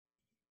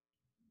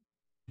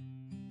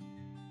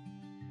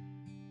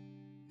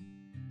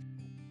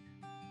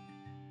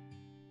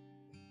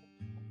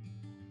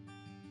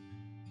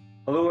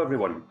Hello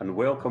everyone and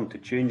welcome to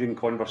Changing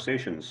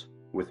Conversations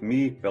with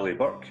me, Billy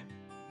Burke.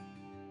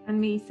 And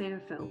me,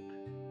 Sarah Philp.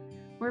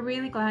 We're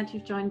really glad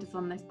you've joined us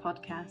on this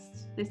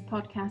podcast. This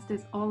podcast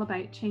is all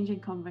about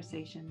changing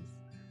conversations.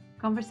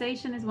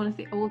 Conversation is one of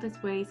the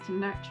oldest ways to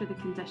nurture the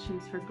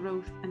conditions for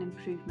growth and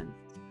improvement.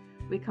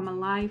 We come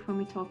alive when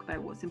we talk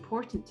about what's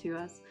important to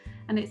us,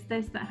 and it's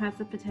this that has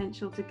the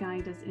potential to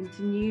guide us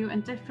into new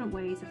and different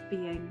ways of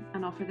being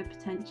and offer the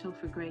potential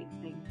for great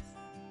things.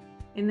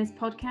 In this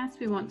podcast,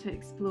 we want to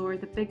explore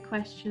the big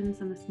questions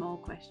and the small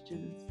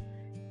questions.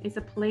 It's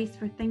a place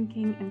for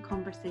thinking and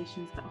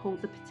conversations that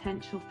hold the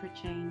potential for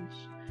change.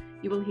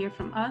 You will hear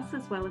from us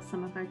as well as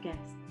some of our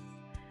guests.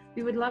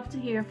 We would love to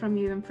hear from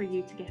you and for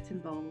you to get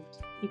involved.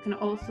 You can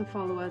also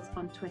follow us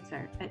on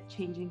Twitter at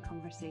Changing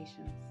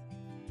Conversations.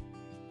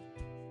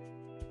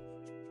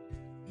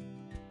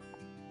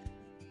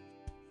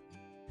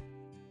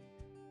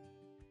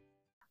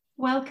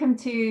 Welcome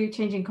to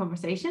Changing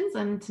Conversations,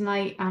 and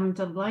tonight I'm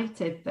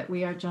delighted that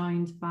we are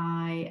joined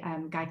by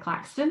Guy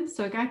Claxton.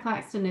 So Guy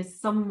Claxton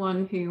is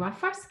someone who I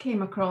first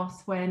came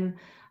across when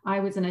I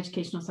was an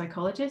educational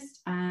psychologist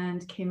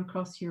and came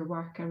across your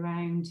work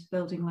around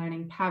building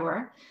learning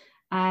power.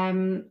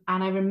 And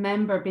I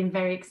remember being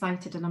very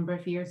excited a number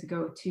of years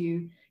ago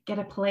to get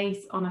a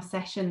place on a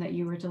session that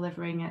you were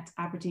delivering at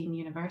Aberdeen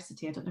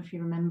University. I don't know if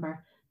you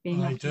remember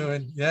being I do,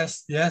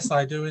 yes,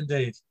 I do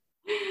indeed.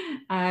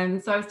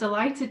 So I was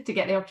delighted to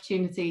get the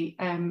opportunity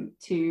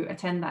to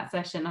attend that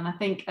session, and I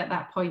think at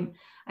that point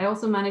I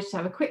also managed to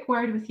have a quick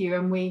word with you,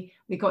 and we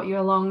got you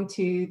along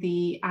to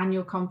the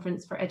annual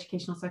conference for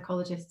educational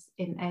psychologists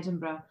in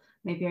Edinburgh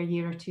maybe a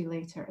year or two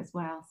later as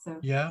well. So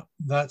yeah,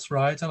 that's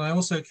right. And I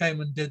also came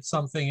and did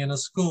something in a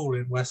school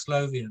in West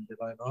Lothian, did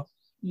I not?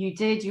 You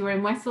did. You were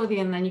in West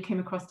Lothian, and then you came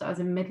across to us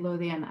in Mid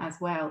Lothian as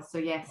well. So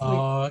yes,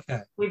 okay.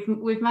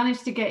 We've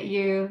managed to get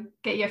you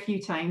a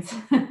few times.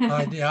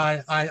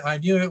 I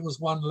knew it was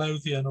one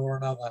Lothian or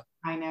another.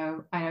 I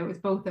know it was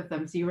both of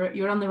them. So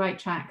you're on the right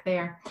track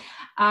there.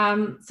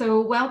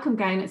 So welcome,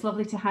 Guy, and it's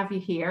lovely to have you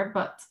here.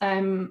 But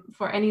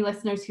for any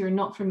listeners who are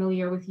not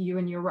familiar with you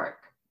and your work,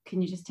 can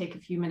you just take a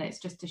few minutes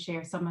just to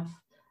share some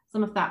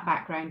of that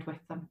background with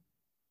them?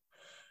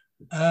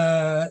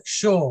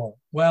 Sure.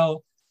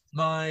 Well,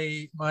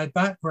 my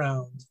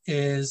background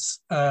is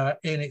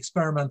in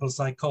experimental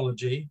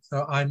psychology.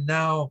 So I'm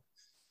now,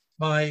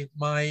 my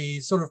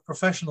sort of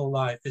professional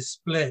life is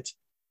split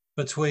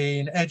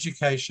between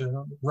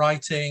education,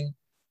 writing,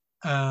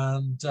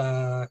 and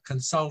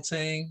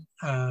consulting,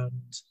 and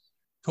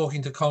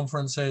talking to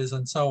conferences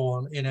and so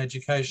on in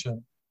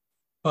education.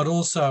 But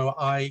also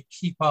I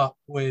keep up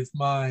with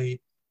my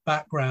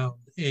background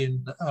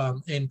in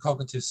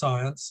cognitive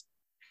science.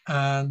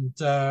 And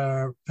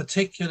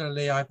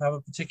particularly, I have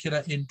a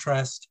particular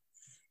interest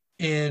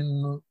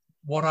in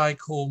what I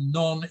call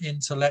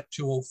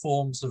non-intellectual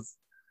forms of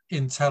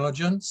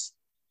intelligence,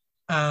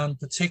 and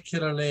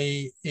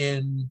particularly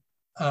in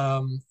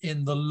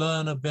the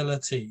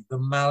learnability, the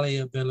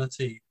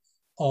malleability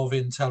of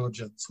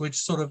intelligence, which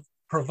sort of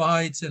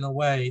provides, in a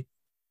way,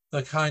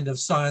 the kind of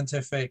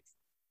scientific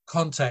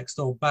context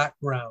or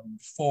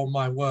background for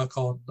my work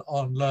on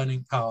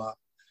learning power.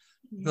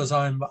 Because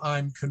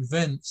I'm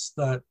convinced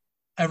that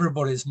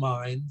everybody's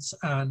minds,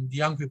 and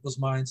young people's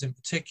minds in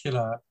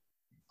particular,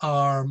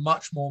 are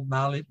much more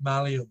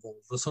malleable.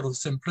 The sort of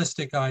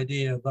simplistic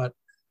idea that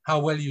how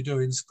well you do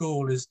in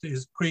school is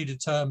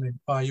predetermined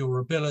by your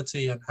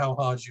ability and how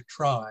hard you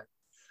try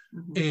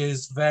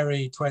is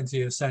very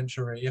 20th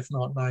century, if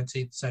not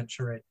 19th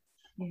century.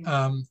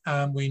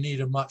 And we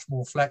need a much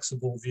more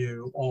flexible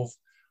view of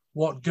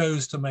what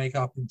goes to make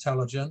up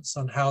intelligence,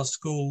 and how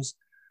schools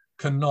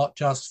can not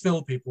just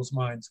fill people's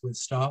minds with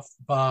stuff,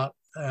 but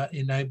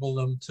enable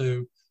them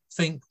to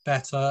think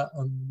better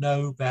and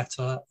know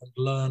better and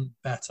learn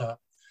better.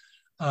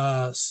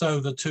 So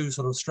the two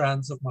sort of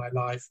strands of my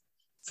life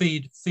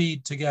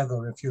feed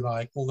together, if you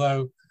like,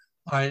 although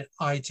I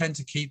tend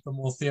to keep the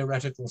more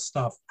theoretical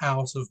stuff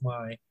out of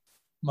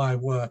my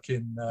work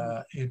in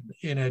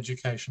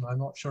education. I'm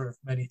not sure if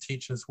many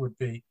teachers would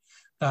be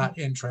that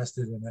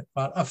interested in it,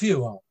 but a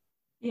few are.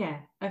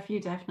 Yeah, a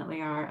few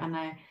definitely are.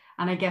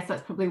 And I guess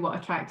that's probably what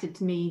attracted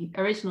to me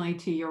originally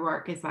to your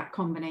work, is that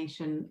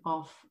combination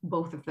of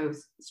both of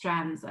those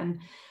strands. And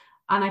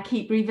I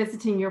keep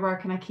revisiting your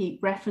work, and I keep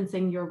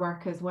referencing your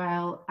work as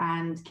well,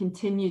 and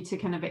continue to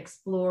kind of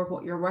explore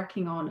what you're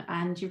working on.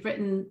 And you've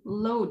written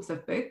loads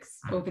of books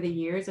over the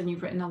years, and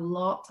you've written a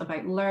lot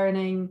about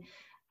learning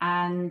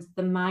and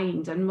the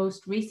mind. And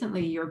most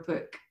recently, your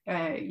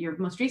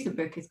most recent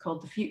book is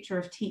called The Future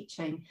of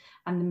Teaching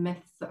and the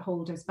Myths That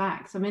Hold Us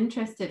Back. So I'm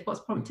interested,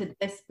 what's prompted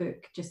this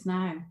book just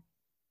now?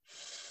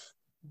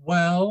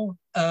 Well,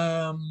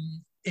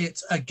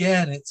 it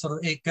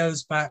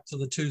goes back to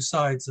the two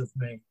sides of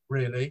me,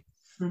 really.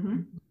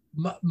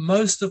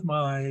 Most of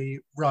my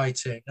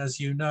writing, as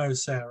you know,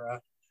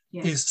 Sarah,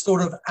 is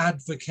sort of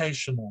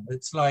advocational.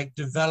 It's like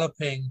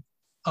developing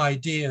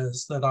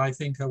ideas that I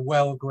think are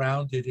well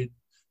grounded in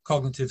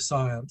cognitive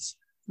science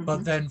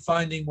but then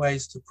finding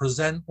ways to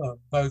present them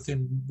both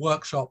in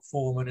workshop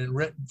form and in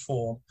written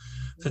form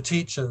to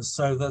teachers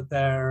so that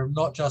they're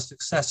not just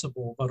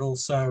accessible, but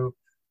also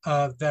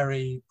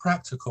very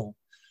practical.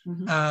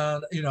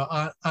 And, you know,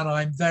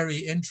 I'm very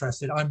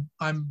interested.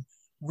 I'm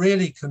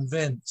really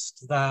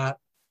convinced that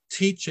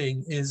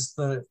teaching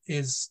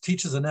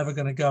teachers are never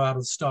going to go out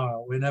of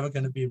style. We're never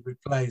going to be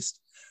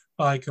replaced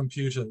by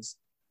computers.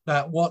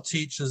 That what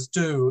teachers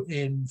do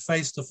in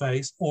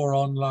face-to-face or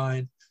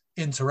online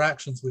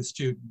interactions with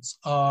students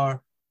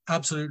are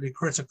absolutely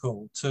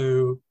critical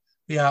to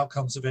the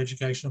outcomes of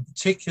education, and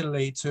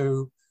particularly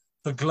to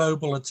the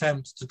global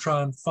attempt to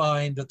try and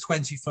find a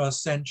 21st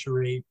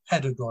century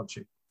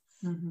pedagogy.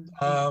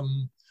 So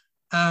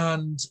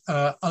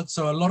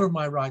a lot of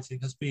my writing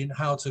has been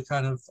how to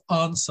kind of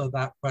answer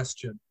that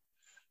question.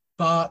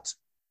 But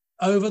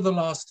over the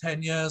last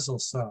 10 years or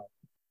so,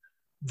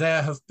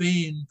 there have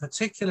been,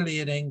 particularly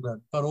in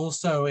England, but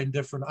also in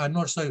different, I'm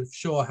not so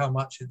sure how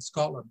much in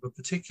Scotland, but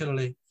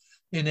particularly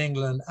in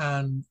England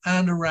and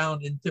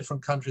around in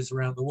different countries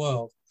around the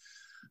world,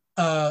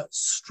 a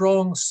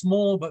strong,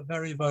 small, but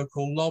very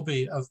vocal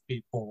lobby of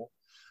people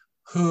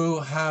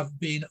who have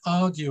been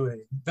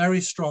arguing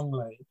very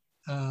strongly,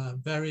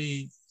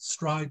 very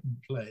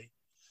stridently,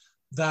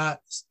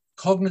 that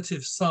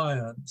cognitive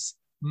science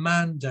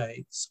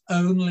mandates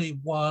only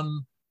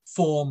one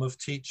form of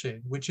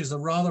teaching, which is a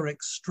rather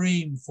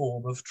extreme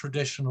form of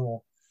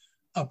traditional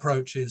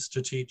approaches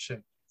to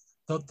teaching.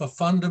 The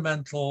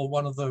fundamental,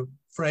 one of the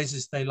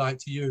phrases they like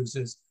to use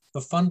is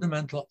the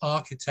fundamental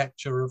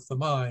architecture of the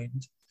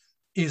mind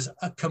is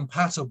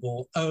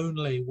compatible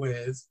only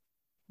with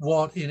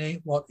what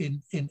in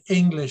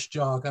English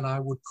jargon I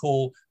would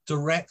call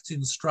direct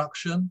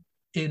instruction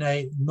in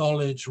a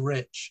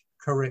knowledge-rich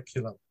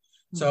curriculum.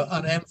 So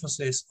an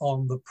emphasis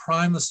on the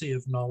primacy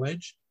of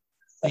knowledge,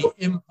 the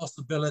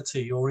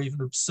impossibility or even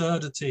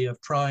absurdity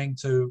of trying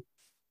to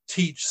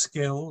teach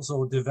skills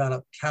or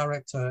develop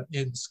character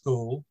in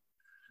school,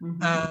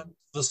 and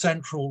the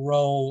central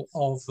role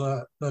of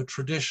the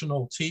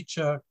traditional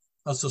teacher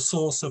as a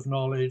source of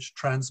knowledge,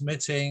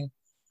 transmitting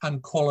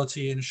and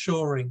quality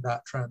ensuring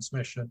that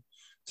transmission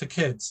to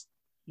kids.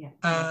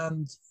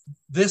 And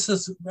this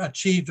has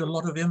achieved a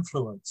lot of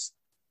influence.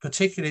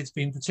 It's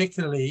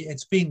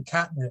been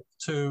catnip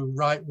to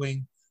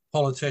right-wing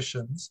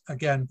politicians,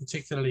 again,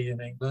 particularly in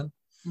England,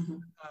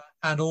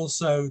 and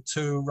also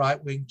to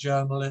right-wing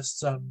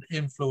journalists and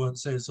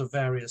influences of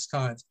various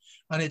kinds.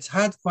 And it's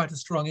had quite a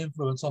strong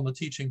influence on the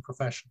teaching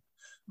profession.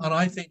 And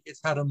I think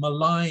it's had a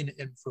malign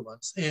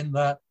influence in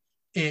that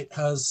it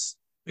has,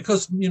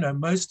 because, you know,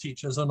 most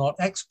teachers are not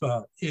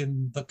expert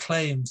in the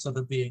claims that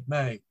are being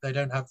made. They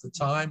don't have the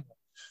time.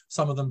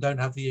 Some of them don't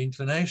have the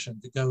inclination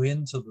to go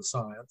into the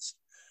science.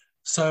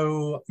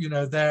 So, you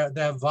know,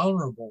 they're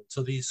vulnerable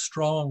to these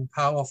strong,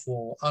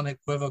 powerful,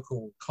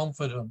 unequivocal,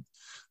 confident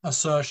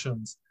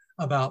assertions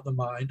about the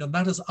mind. And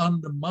that has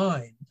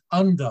undermined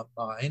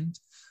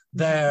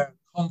their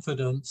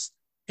confidence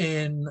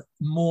in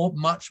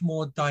much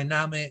more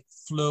dynamic,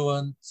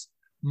 fluent,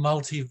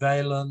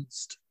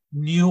 multivalenced,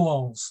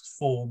 nuanced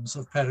forms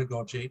of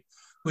pedagogy,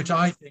 which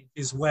I think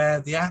is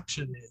where the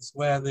action is,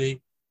 where the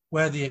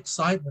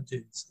excitement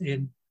is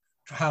in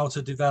how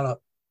to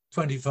develop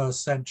 21st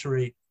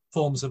century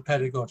forms of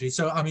pedagogy.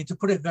 So, I mean, to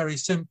put it very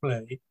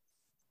simply,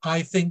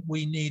 I think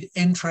we need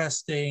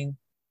interesting,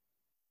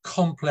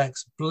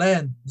 complex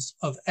blends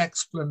of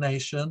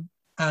explanation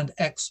and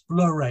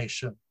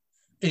exploration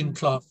in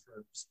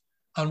classrooms.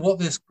 And what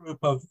this group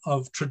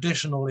of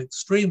traditional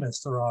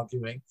extremists are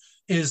arguing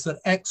is that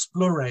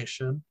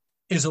exploration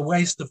is a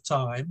waste of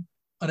time.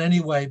 And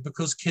anyway,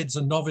 because kids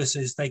are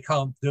novices, they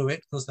can't do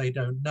it because they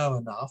don't know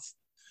enough.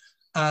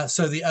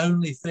 So the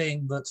only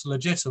thing that's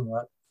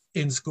legitimate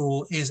in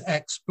school is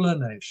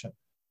explanation.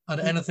 And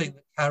anything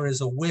that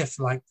carries a whiff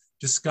like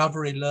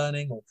discovery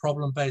learning or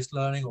problem-based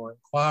learning or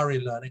inquiry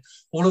learning,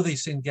 all of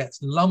these things gets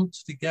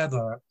lumped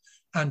together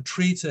and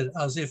treated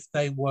as if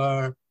they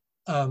were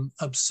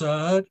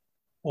absurd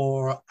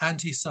or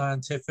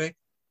anti-scientific,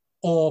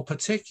 or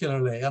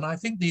particularly, and I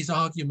think these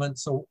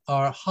arguments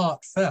are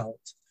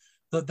heartfelt,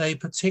 that they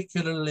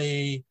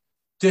particularly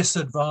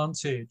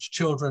disadvantage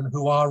children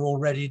who are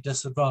already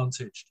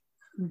disadvantaged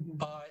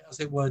by, as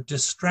it were,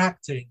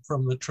 distracting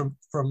from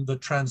the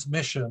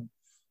transmission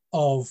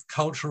of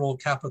cultural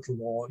capital,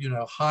 or, you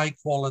know, high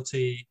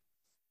quality,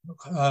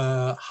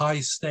 high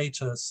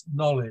status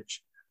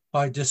knowledge.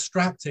 By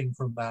distracting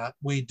from that,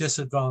 we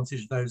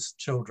disadvantage those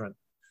children.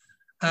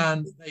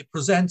 And they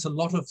present a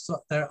lot of,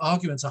 their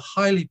arguments are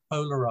highly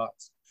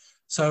polarized.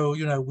 So,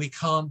 you know, we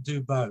can't do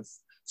both.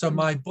 So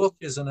my book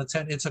is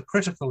it's a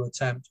critical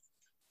attempt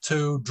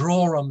to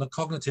draw on the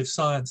cognitive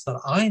science that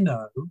I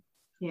know,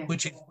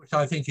 which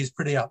I think is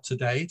pretty up to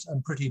date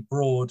and pretty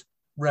broad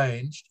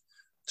ranged,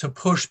 to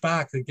push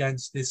back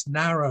against this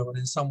narrow and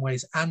in some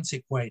ways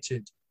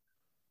antiquated,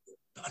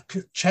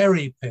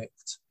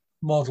 cherry-picked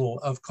model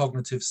of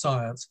cognitive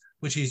science,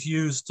 which is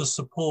used to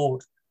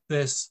support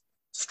this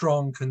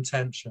strong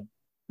contention.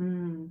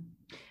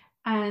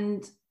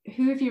 And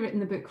who have you written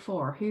the book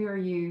for? Who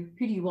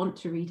do you want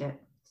to read it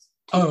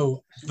to?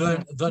 Oh,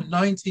 the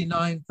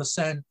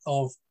 99%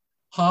 of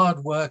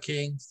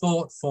hardworking,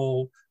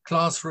 thoughtful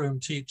classroom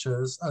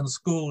teachers and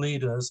school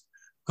leaders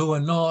who are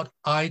not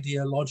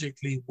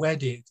ideologically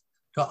wedded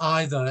to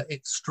either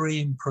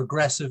extreme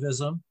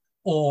progressivism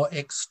or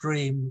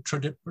extreme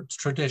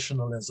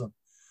traditionalism.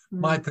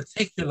 My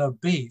particular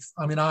beef,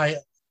 I mean, I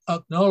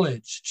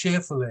acknowledge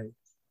cheerfully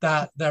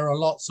that there are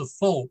lots of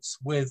faults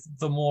with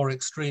the more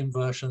extreme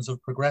versions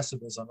of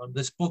progressivism. And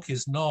this book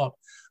is not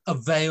a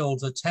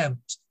veiled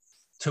attempt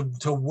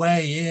to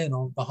weigh in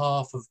on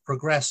behalf of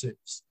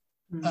progressives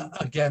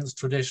against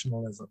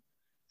traditionalism.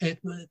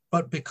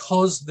 But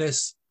because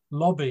this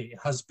lobby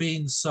has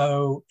been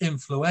so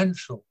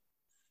influential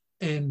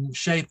in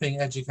shaping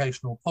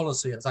educational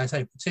policy, as I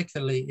say,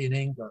 particularly in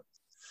England,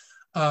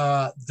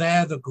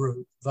 they're the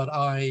group that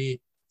I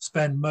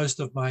spend most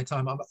of my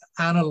time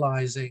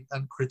analyzing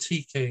and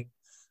critiquing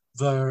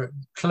the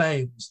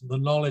claims, the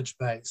knowledge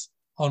base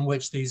on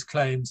which these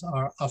claims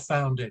are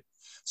founded.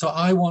 So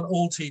I want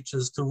all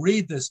teachers to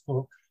read this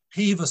book,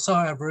 heave a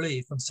sigh of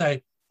relief and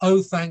say,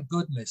 oh, thank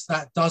goodness,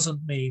 that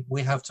doesn't mean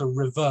we have to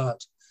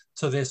revert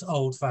to this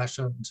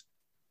old-fashioned,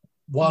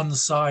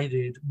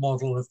 one-sided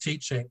model of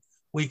teaching.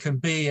 We can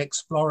be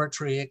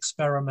exploratory,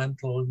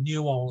 experimental,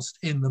 nuanced,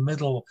 in the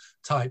middle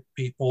type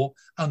people,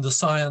 and the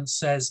science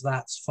says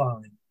that's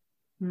fine.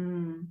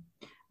 And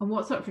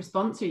what sort of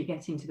response are you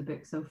getting to the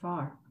book so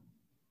far?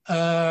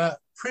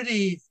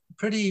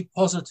 Pretty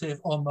positive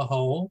on the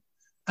whole,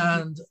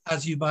 and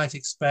as you might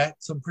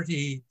expect, some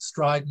pretty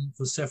strident,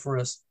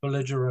 vociferous,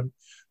 belligerent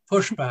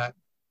pushback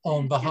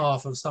on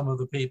behalf of some of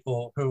the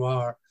people who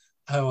are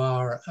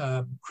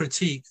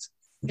critiqued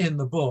in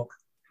the book.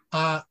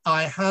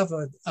 I have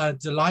a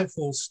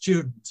delightful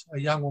student, a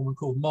young woman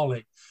called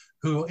Molly,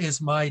 who is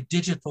my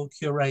digital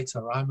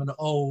curator. I'm an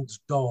old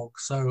dog,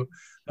 so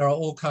there are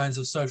all kinds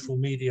of social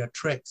media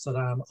tricks that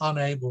I'm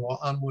unable or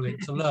unwilling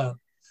to learn.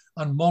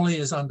 And Molly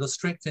is under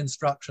strict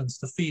instructions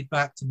to feed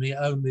back to me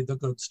only the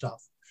good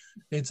stuff.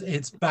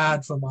 It's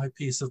bad for my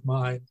peace of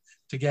mind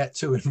to get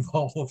too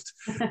involved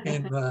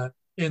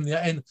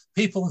in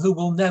people who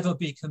will never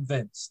be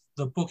convinced.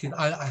 The book,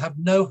 I have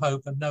no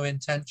hope and no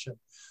intention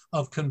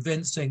of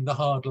convincing the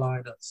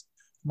hardliners.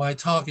 My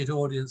target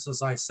audience,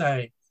 as I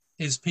say,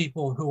 is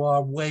people who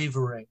are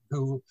wavering,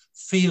 who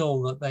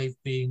feel that they've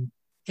been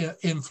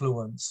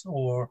influenced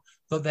or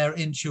that their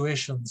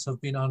intuitions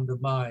have been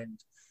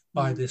undermined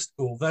by this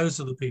school. Those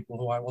are the people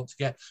who I want to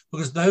get,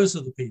 because those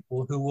are the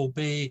people who will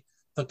be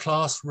the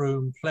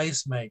classroom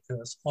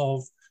placemakers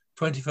of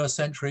 21st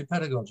century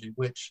pedagogy,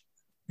 which,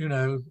 you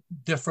know,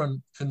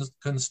 different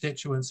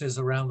constituencies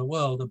around the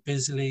world are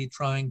busily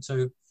trying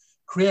to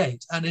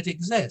create, and it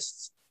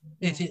exists.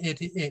 It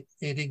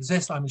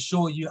exists. I'm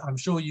sure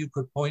you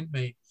could point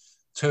me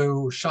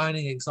to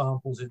shining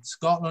examples in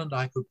Scotland.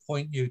 I could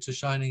point you to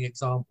shining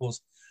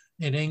examples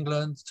in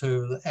England,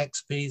 to the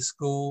XP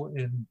school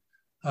in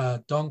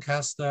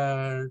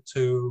Doncaster,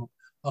 to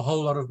a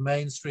whole lot of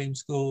mainstream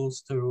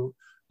schools, to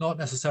not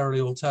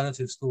necessarily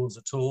alternative schools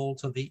at all,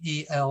 to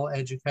the EL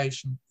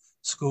education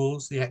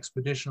schools, the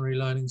expeditionary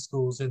learning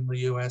schools in the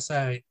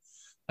USA.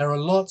 There are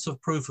lots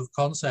of proof of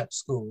concept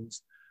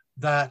schools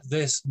that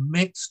this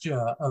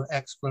mixture of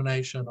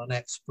explanation and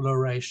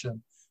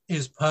exploration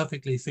is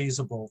perfectly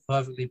feasible,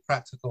 perfectly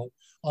practical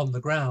on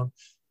the ground,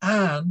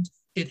 and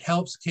it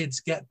helps kids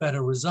get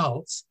better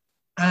results.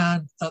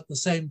 And at the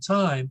same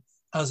time,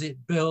 as it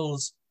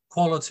builds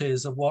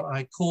qualities of what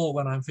I call,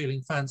 when I'm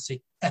feeling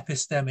fancy,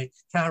 epistemic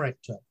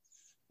character.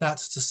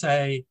 That's to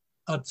say,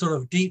 a sort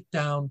of deep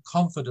down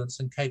confidence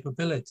and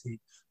capability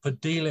for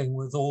dealing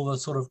with all the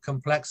sort of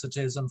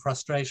complexities and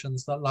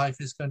frustrations that life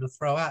is going to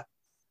throw at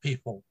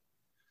people.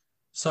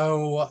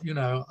 So, you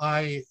know,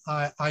 I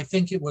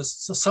think it was,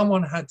 so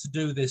someone had to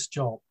do this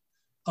job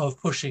of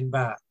pushing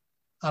back.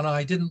 And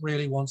I didn't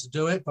really want to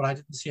do it, but I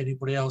didn't see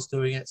anybody else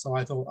doing it. So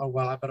I thought, oh,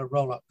 well, I better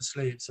roll up the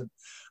sleeves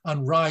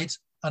and write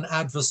an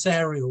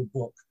adversarial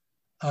book,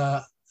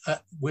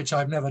 which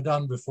I've never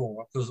done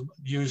before, because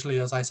usually,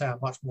 as I say, I'm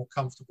much more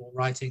comfortable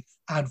writing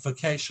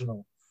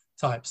advocational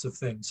types of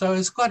things. So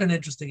it's quite an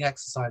interesting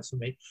exercise for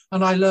me.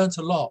 And I learned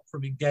a lot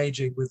from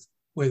engaging with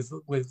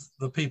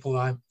the people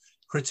I'm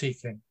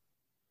critiquing.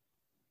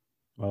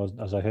 Well,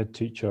 as a head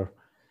teacher,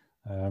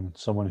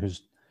 someone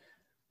who's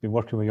been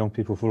working with young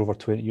people for over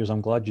 20 years, I'm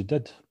glad you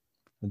did.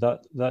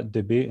 That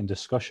debate and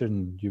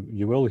discussion,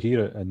 you will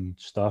hear it in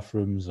staff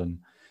rooms and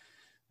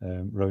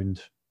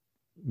round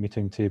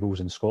meeting tables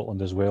in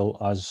Scotland, as well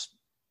as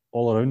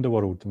all around the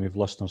world. And we have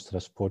listeners to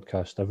this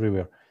podcast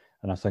everywhere.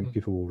 And I think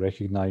people will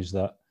recognise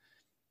that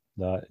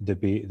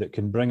debate that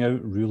can bring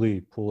out really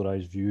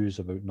polarised views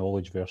about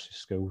knowledge versus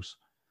skills.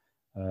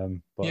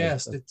 But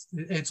yes,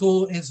 it's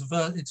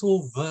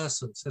all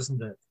versus,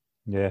 isn't it?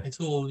 Yeah, it's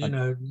all, you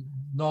know,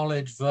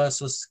 knowledge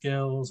versus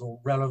skills,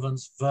 or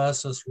relevance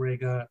versus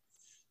rigor.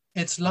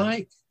 It's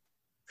like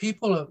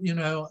people are, you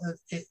know,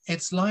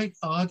 it's like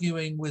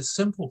arguing with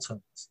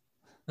simpletons,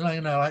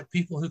 you know, like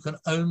people who can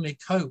only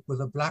cope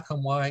with a black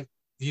and white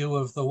view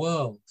of the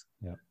world.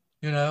 Yeah.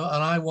 and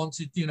I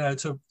wanted,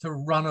 to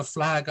run a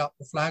flag up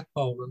the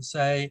flagpole and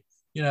say,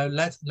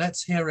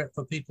 let's hear it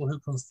for people who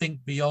can think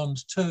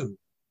beyond too.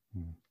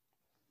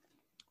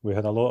 We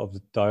had a lot of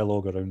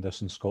dialogue around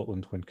this in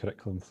Scotland when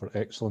Curriculum for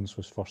Excellence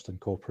was first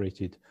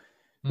incorporated,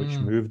 which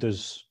moved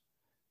us,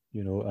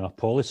 on a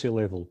policy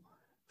level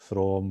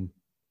from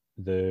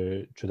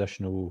the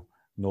traditional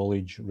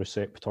knowledge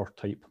receptor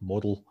type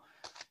model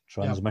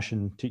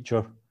transmission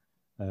teacher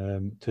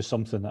to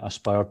something that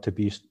aspired to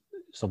be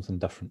something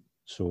different.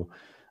 So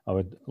I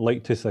would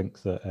like to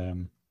think that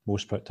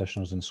most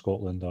practitioners in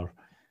Scotland are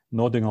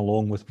nodding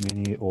along with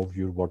many of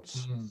your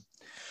words.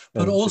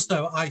 But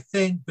also, I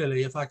think,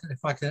 Billy, if I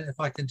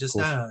can just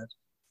add,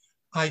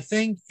 I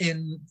think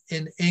in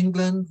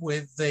England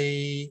with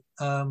the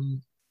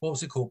what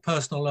was it called,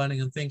 personal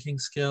learning and thinking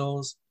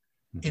skills,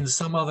 in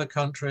some other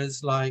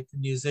countries like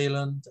New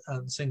Zealand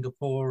and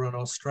Singapore and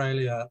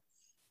Australia,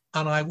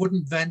 and I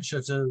wouldn't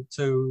venture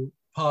to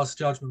pass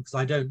judgment because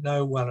I don't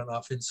know well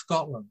enough in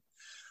Scotland.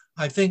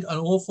 I think an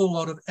awful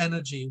lot of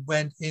energy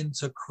went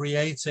into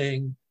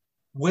creating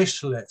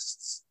wish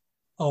lists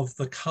of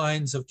the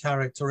kinds of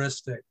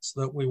characteristics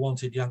that we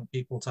wanted young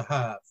people to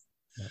have.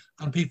 Yeah.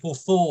 And people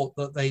thought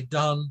that they'd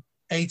done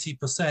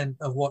 80%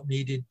 of what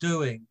needed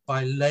doing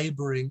by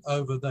laboring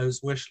over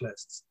those wish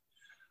lists.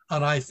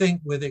 And I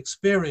think with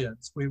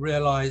experience, we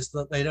realized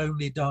that they'd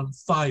only done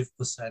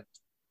 5%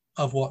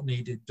 of what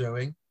needed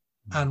doing.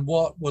 And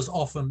what was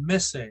often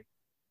missing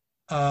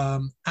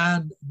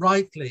and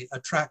rightly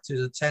attracted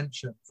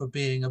attention for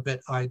being a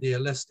bit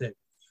idealistic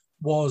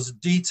was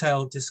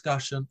detailed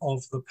discussion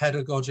of the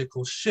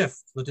pedagogical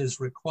shift that is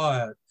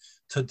required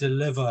to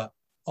deliver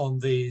on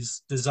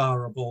this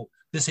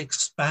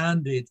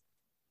expanded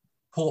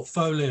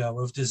portfolio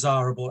of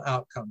desirable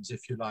outcomes,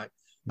 if you like.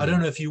 I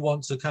don't know if you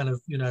want to kind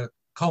of,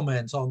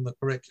 comment on the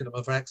Curriculum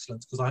of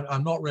Excellence, because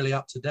I'm not really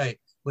up to date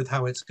with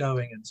how it's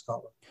going in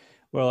Scotland.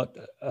 Well,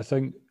 I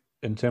think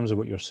in terms of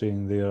what you're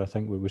saying there, I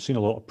think we've seen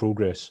a lot of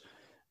progress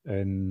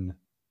in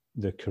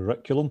the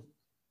curriculum,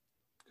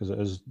 because it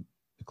is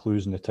the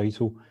clues in the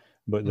title.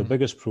 But the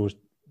biggest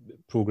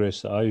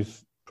progress that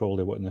I've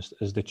probably witnessed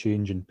is the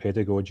change in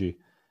pedagogy,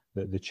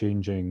 that the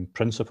changing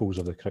principles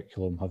of the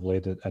curriculum have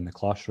led in the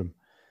classroom.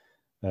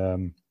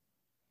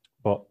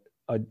 But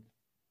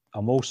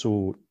I'm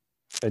also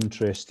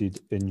interested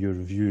in your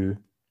view,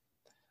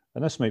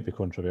 and this might be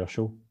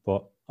controversial,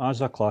 but as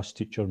a class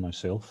teacher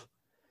myself,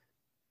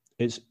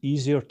 it's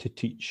easier to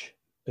teach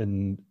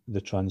in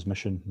the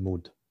transmission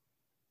mode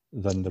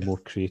than the more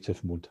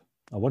creative mode.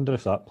 I wonder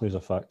if that plays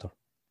a factor.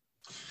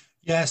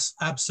 Yes,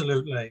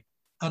 absolutely.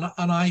 And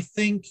I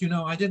think,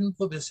 I didn't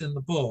put this in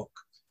the book,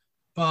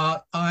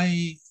 but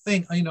I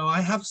think, I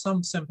have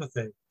some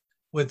sympathy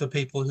with the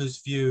people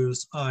whose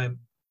views I'm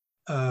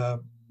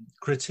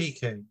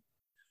critiquing.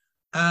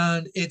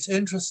 And it's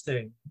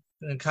interesting,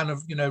 and kind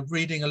of,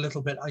 reading a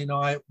little bit,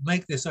 I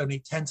make this only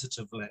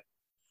tentatively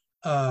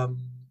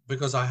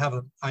because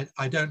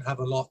I don't have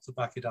a lot to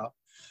back it up.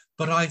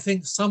 But I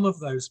think some of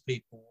those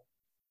people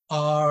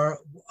are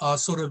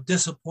sort of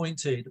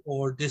disappointed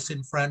or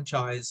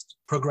disenfranchised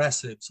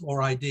progressives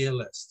or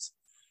idealists.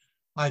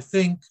 I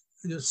think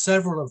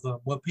several of them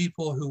were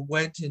people who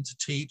went in to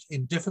teach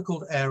in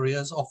difficult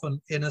areas,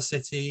 often inner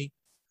city,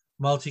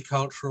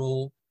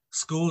 multicultural,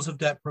 schools of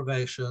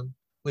deprivation,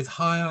 with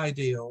high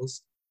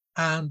ideals,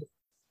 and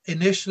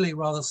initially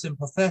rather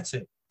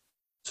sympathetic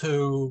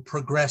to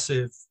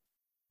progressive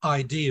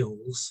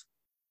ideals,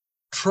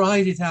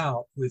 tried it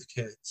out with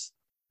kids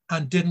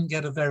and didn't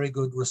get a very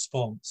good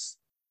response.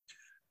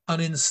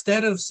 And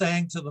instead of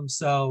saying to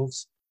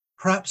themselves,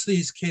 perhaps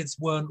these kids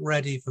weren't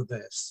ready for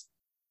this,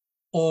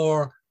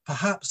 or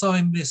perhaps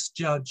I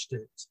misjudged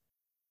it,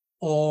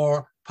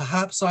 or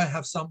perhaps I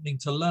have something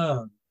to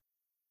learn,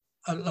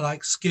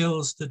 like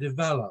skills to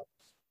develop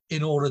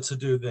in order to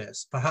do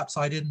this. Perhaps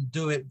I didn't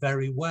do it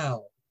very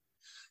well.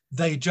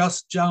 They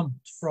just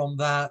jumped from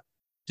that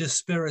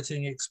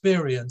dispiriting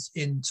experience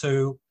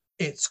into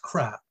it's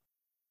crap,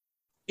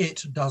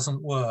 it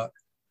doesn't work,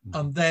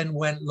 and then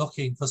went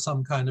looking for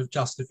some kind of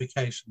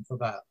justification for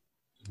that.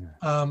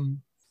 Yeah.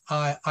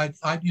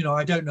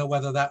 I don't know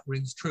whether that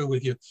rings true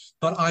with you,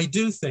 but I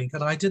do think,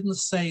 and I didn't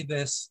say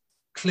this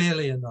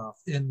clearly enough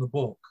in the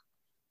book,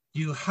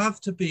 you have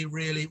to be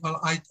really,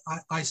 well,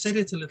 I said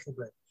it a little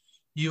bit,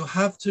 you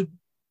have to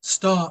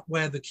start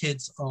where the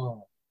kids are.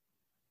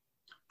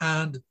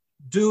 And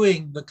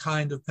doing the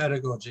kind of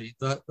pedagogy,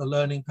 the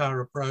learning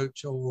power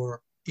approach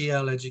or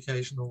EL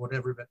education or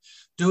whatever,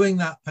 doing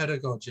that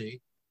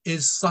pedagogy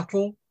is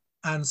subtle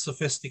and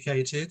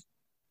sophisticated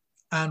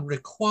and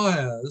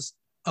requires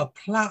a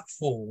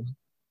platform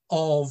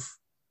of,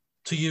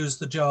 to use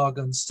the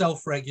jargon,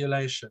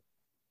 self-regulation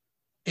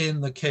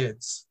in the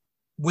kids,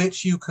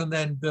 which you can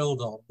then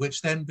build on,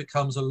 which then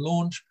becomes a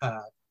launch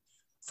pad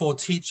for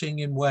teaching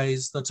in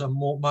ways that are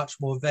much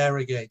more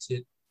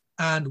variegated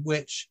and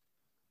which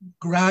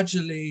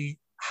gradually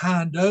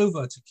hand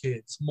over to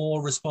kids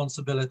more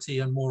responsibility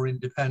and more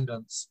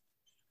independence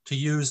to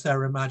use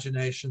their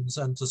imaginations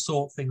and to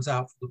sort things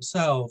out for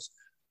themselves,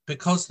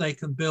 because they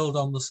can build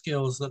on the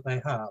skills that they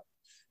have.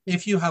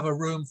 If you have a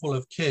room full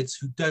of kids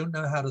who don't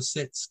know how to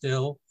sit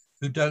still,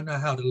 who don't know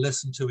how to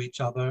listen to each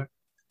other,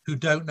 who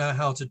don't know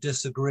how to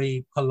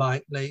disagree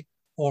politely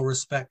or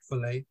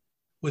respectfully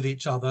with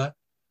each other,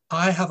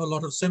 I have a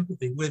lot of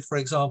sympathy with, for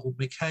example,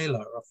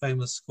 Michaela, a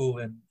famous school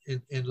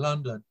in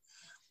London,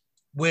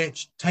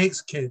 which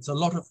takes kids, a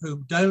lot of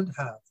whom don't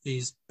have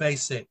these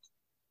basic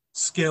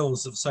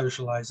skills of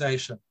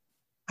socialization,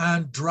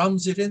 and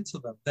drums it into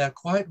them. They're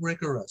quite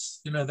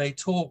rigorous. You know, they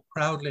talk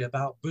proudly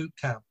about boot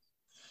camp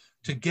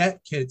to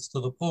get kids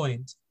to the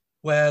point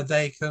where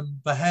they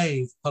can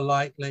behave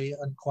politely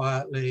and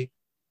quietly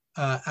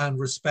and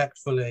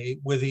respectfully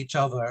with each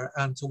other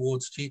and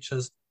towards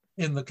teachers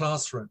in the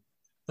classroom.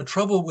 The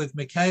trouble with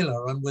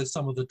Michaela and with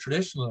some of the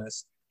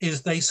traditionalists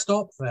is they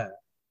stop there.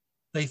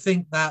 They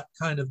think that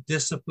kind of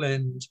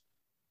disciplined,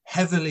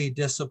 heavily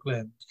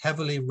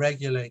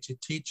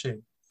regulated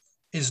teaching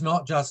is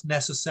not just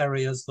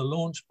necessary as the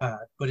launch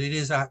pad, but it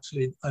is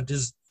actually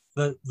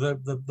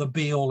the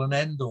be all and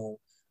end all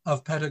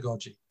of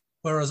pedagogy.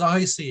 Whereas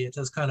I see it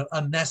as kind of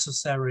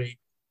unnecessary,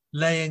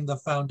 laying the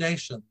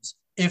foundations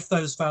if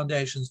those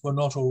foundations were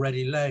not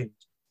already laid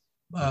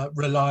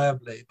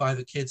reliably by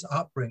the kids'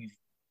 upbringing.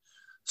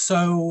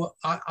 So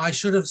I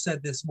should have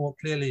said this more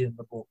clearly in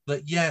the book,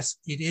 that yes,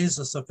 it is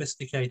a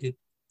sophisticated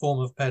form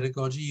of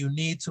pedagogy. You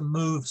need to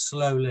move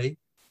slowly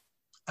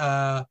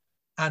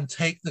and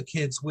take the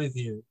kids with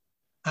you.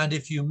 And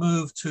if you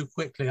move too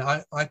quickly,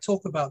 I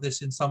talk about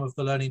this in some of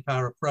the Learning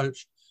Power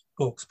Approach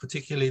books,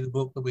 particularly the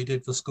book that we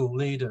did for school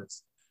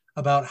leaders,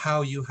 about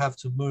how you have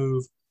to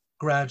move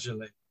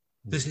gradually.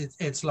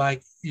 It's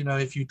like, you know,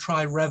 if you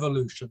try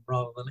revolution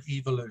rather than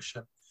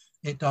evolution,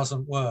 it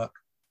doesn't work.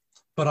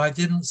 But I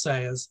didn't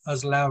say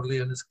as loudly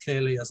and as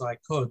clearly as I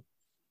could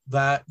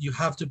that you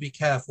have to be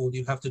careful,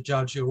 you have to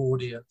judge your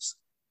audience.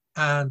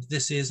 And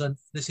this is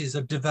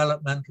a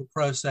developmental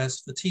process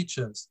for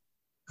teachers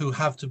who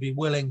have to be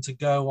willing to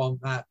go on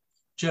that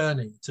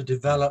journey to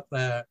develop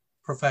their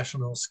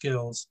professional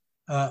skills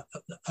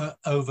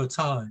over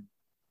time.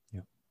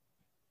 Yeah,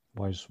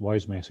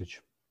 wise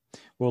message.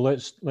 Well,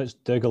 let's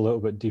dig a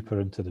little bit deeper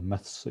into the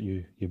myths that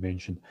you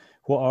mentioned.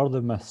 What are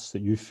the myths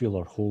that you feel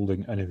are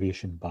holding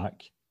innovation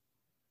back?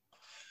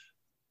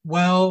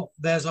 Well,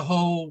 there's a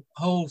whole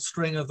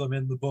string of them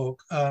in the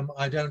book.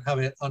 I don't have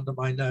it under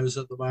my nose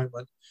at the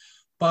moment,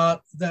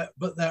 but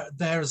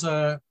there's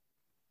the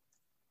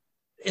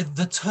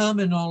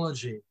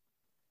terminology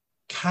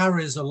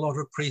carries a lot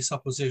of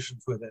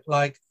presuppositions with it,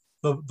 like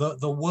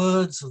the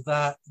words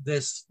that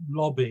this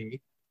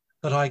lobby,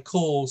 that I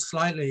call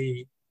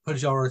slightly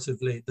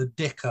pejoratively the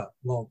DICR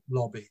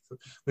lobby,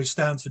 which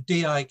stands for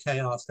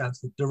DIKR, stands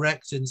for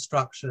Direct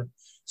Instruction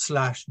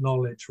 /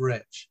 Knowledge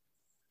Rich.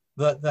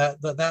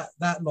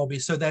 That lobby,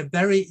 so they're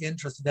very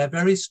interested, they're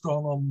very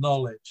strong on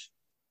knowledge.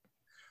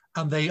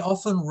 And they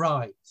often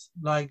write,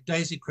 like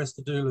Daisy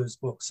Christodoulou's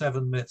book,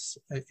 7 Myths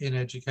in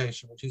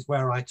Education, which is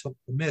where I took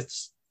the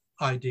myths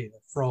idea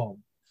from.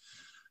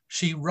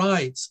 She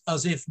writes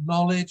as if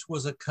knowledge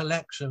was a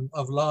collection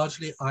of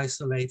largely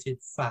isolated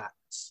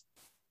facts.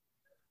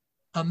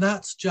 And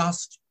that's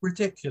just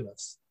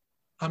ridiculous.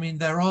 I mean,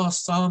 there are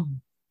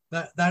some,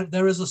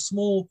 there is a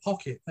small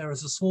pocket, there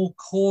is a small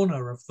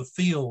corner of the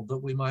field that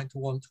we might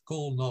want to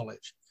call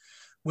knowledge,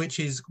 which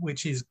is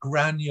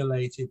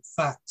granulated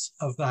facts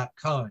of that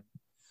kind.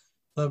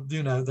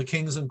 The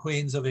kings and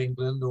queens of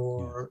England,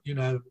 or,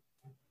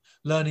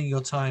 learning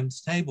your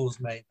times tables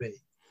may be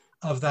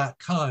of that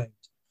kind.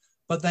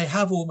 But they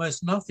have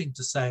almost nothing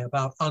to say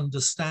about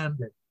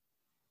understanding.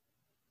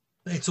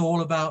 It's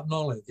all about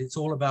knowledge. It's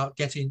all about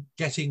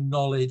getting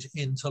knowledge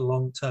into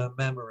long-term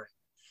memory.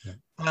 Yeah.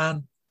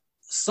 And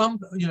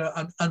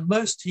and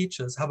most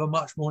teachers have a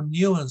much more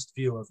nuanced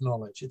view of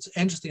knowledge. It's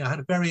interesting. I had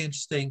a very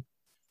interesting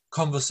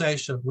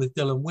conversation with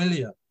Dylan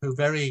William, who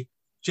very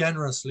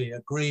generously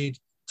agreed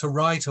to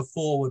write a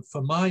foreword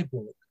for my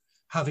book,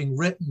 having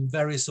written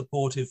very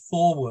supportive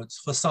forewords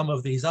for some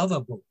of these other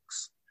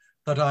books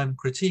that I'm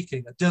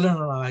critiquing.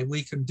 Dylan and I,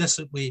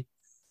 we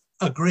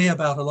agree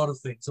about a lot of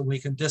things, and we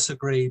can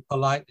disagree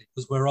politely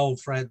because we're old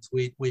friends.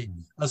 We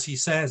as he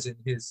says in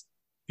his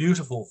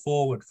beautiful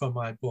foreword for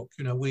my book,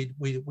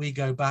 we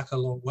go back a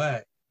long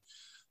way.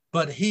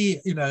 But he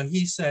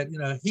said,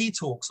 he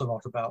talks a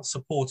lot about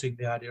supporting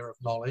the idea of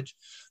knowledge,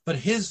 but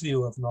his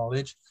view of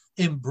knowledge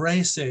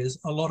embraces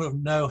a lot of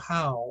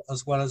know-how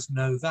as well as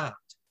know-that.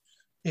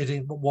 It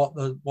is what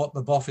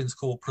the boffins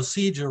call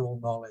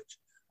procedural knowledge,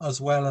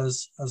 as well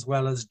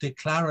as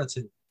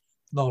declarative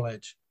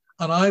knowledge.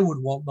 And I would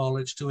want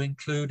knowledge to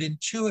include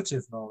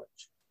intuitive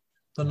knowledge,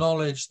 the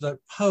knowledge that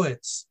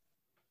poets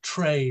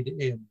trade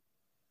in,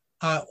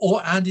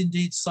 and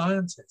indeed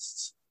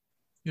scientists.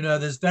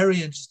 There's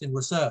very interesting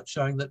research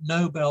showing that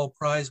Nobel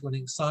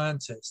Prize-winning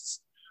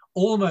scientists,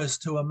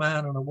 almost to a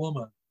man and a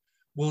woman,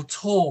 will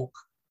talk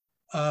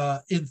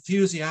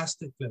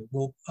enthusiastically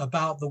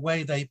about the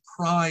way they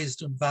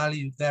prized and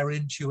valued their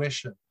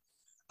intuition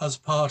as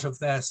part of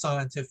their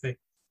scientific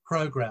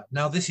program.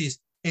 Now,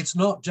 it's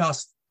not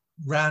just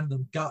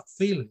random gut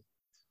feeling.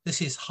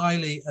 This is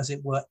highly, as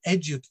it were,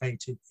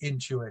 educated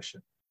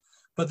intuition.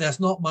 But there's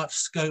not much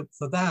scope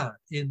for that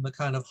in the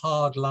kind of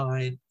hard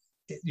line,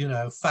 you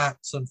know,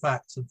 facts and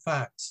facts and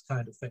facts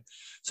kind of thing.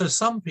 So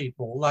some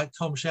people, like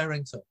Tom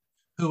Sherrington,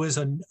 who is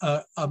a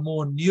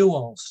more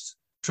nuanced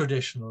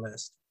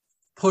traditionalist,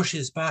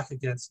 pushes back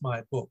against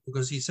my book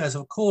because he says,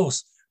 of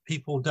course,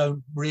 people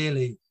don't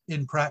really,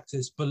 in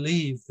practice,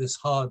 believe this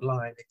hard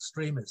line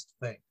extremist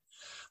thing.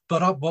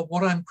 But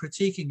what I'm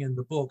critiquing in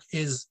the book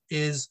is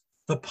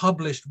the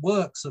published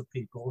works of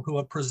people who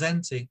are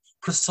presenting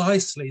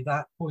precisely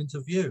that point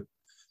of view,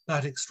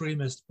 that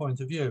extremist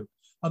point of view.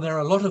 And there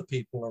are a lot of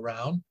people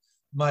around,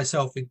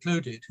 myself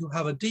included, who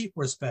have a deep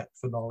respect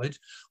for knowledge,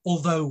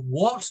 although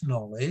what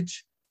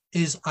knowledge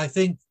is, I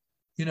think,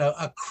 you know,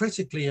 a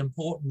critically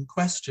important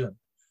question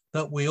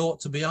that we ought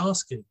to be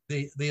asking.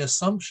 The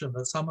assumption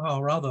that somehow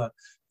or other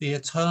the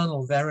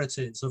eternal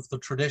verities of the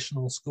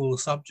traditional school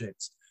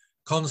subjects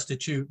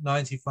constitute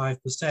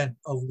 95%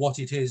 of what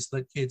it is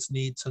that kids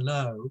need to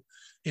know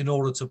in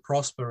order to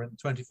prosper in the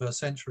 21st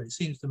century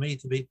seems to me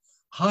to be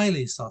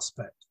highly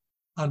suspect.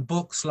 And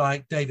books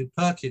like David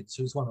Perkins,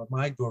 who's one of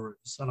my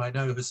gurus, and I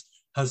know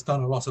has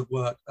done a lot of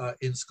work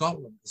in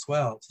Scotland as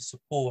well to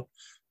support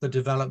the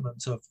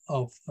development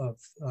of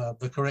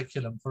the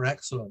curriculum for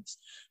excellence.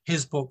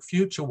 His book,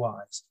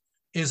 FutureWise,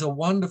 is a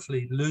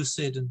wonderfully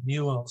lucid and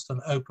nuanced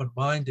and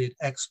open-minded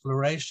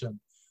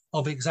exploration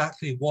of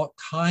exactly what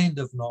kind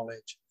of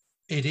knowledge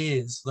it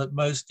is that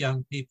most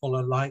young people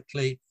are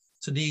likely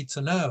to need to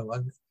know.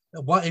 And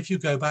what if you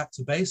go back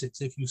to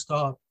basics, if you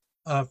start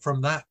from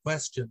that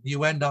question,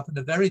 you end up in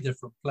a very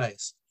different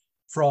place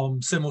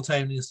from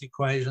simultaneous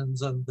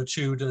equations and the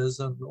Tudors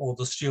or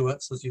the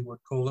Stuarts, as you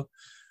would call them,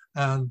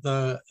 and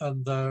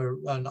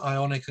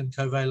ionic and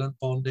covalent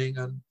bonding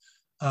and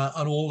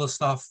all the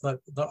stuff that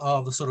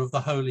are the sort of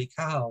the holy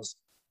cows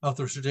of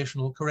the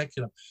traditional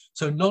curriculum.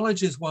 So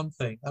knowledge is one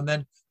thing, and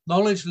then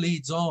knowledge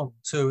leads on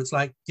to, it's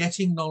like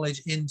getting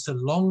knowledge into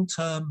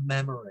long-term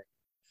memory.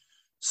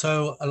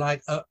 So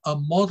like a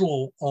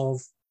model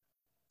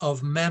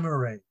of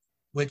memory,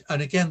 which,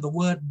 and again, the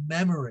word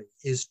memory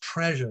is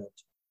treasured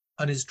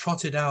and is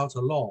trotted out a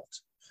lot.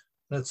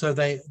 So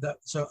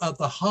at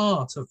the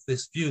heart of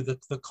this view,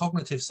 the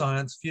cognitive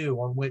science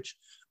view on which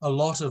a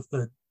lot of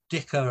the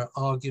Dicker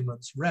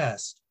arguments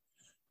rest,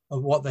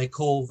 of what they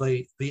call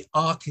the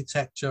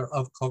architecture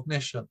of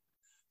cognition,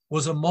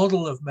 was a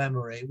model of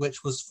memory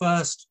which was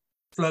first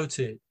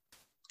floated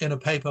in a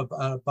paper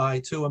by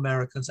two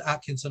Americans,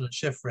 Atkinson and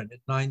Shiffrin,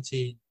 in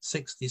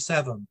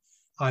 1967,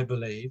 I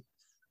believe,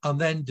 and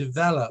then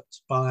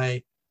developed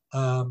by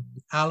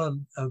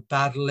Alan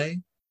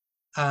Baddeley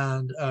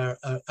and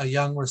a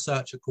young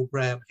researcher called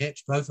Graham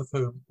Hitch, both of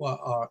whom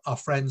are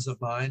friends of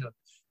mine. And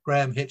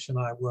Graham Hitch and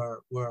I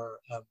were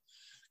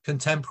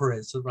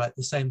contemporaries, right,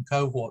 the same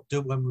cohort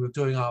when we were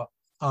doing our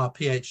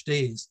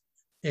PhDs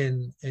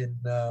in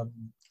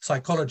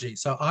psychology.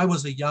 So I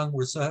was a young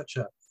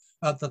researcher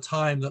at the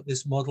time that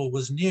this model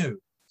was new.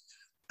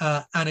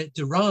 And it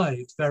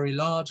derived very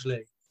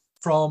largely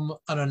from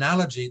an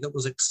analogy that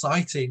was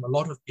exciting a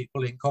lot of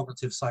people in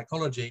cognitive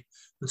psychology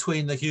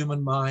between the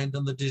human mind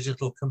and the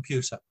digital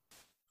computer.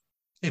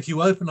 If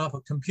you open up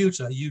a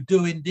computer, you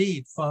do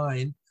indeed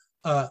find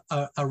a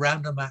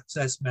random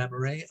access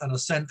memory and a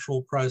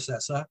central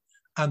processor,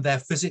 and they're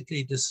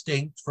physically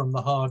distinct from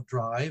the hard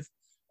drive,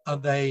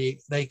 and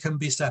they can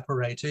be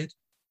separated.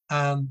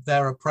 And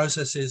there are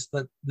processes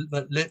that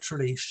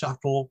literally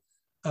shuttle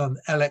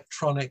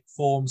electronic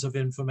forms of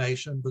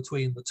information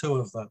between the two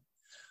of them,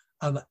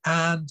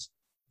 and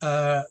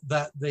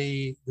that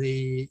the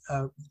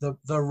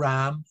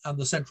RAM and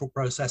the central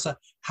processor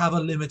have a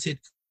limited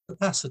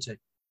capacity.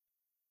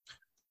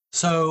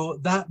 So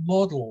that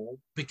model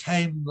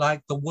became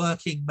like the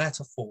working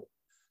metaphor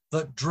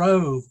that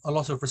drove a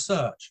lot of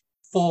research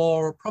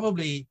for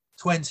probably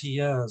 20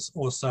 years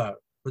or so,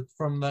 but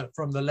from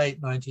the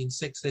late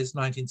 1960s,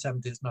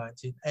 1970s,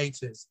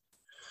 1980s.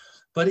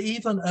 But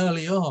even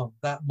early on,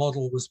 that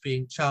model was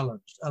being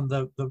challenged, and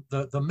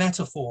the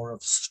metaphor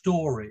of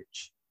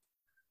storage,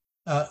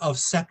 of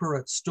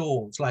separate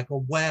stores, like a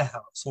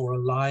warehouse or a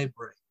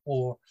library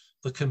or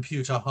the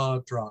computer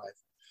hard drive,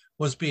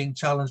 was being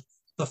challenged.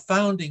 The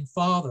founding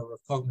father of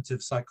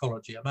cognitive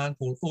psychology, a man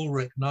called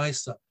Ulrich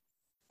Neisser,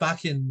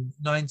 back in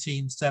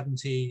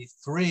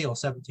 1973 or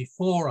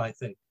 74, I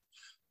think,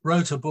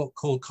 wrote a book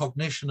called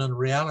Cognition and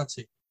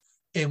Reality,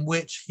 in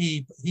which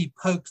he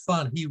poked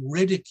fun, he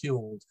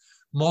ridiculed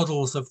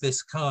models of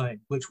this kind,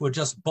 which were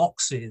just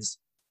boxes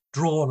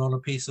drawn on a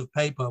piece of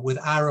paper with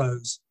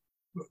arrows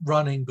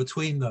running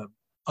between them,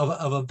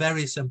 of a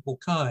very simple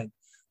kind.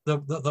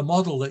 The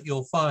model that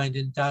you'll find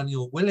in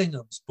Daniel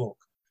Willingham's book,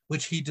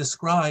 which he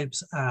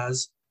describes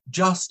as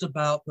just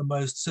about the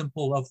most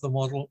simple of the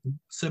model,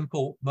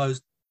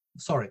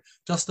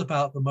 just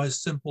about the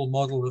most simple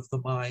model of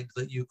the mind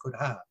that you could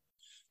have.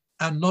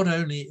 And not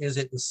only is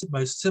it the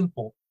most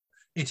simple,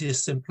 it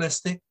is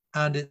simplistic,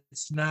 and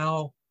it's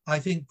now, I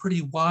think,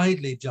 pretty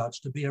widely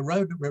judged to be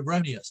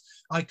erroneous.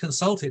 I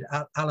consulted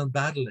Alan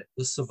Baddeley,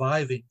 the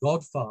surviving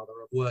godfather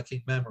of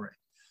working memory,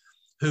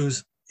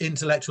 whose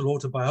intellectual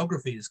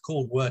autobiography is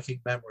called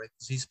Working Memory,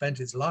 because he spent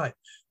his life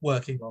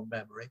working on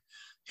memory.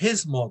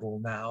 His model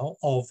now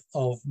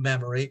of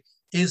memory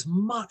is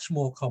much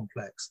more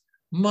complex,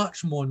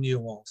 much more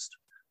nuanced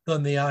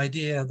than the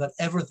idea that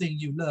everything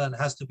you learn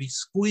has to be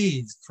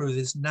squeezed through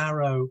this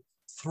narrow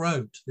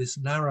throat, this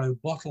narrow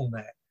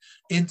bottleneck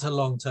into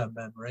long-term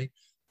memory.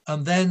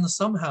 And then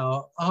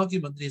somehow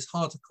argument that is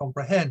hard to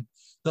comprehend,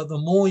 that the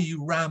more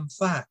you ram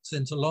facts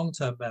into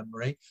long-term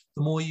memory,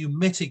 the more you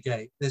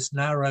mitigate this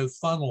narrow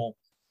funnel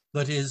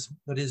that is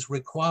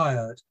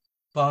required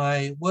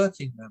by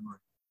working memory.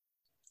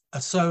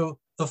 So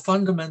the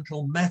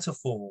fundamental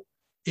metaphor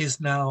is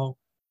now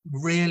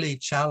really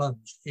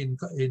challenged in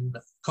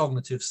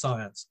cognitive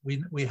science.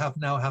 We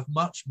now have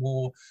much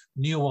more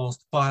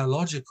nuanced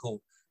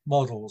biological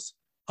models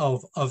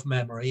of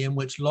memory, in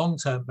which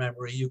long-term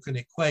memory you can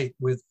equate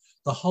with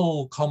the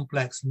whole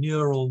complex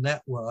neural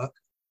network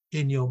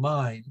in your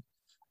mind,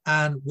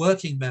 and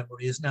working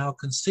memory is now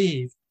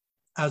conceived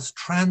as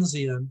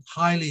transient,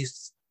 highly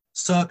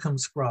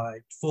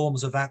circumscribed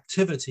forms of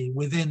activity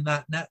within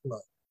that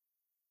network.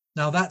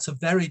 Now that's a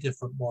very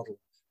different model.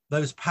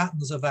 Those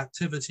patterns of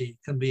activity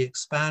can be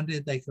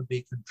expanded, they can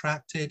be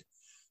contracted.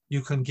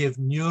 You can give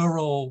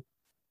neural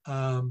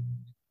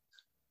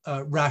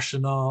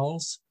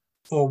rationales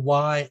for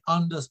why,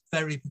 under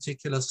very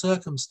particular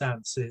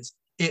circumstances,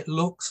 it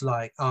looks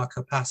like our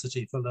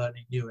capacity for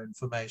learning new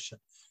information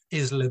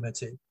is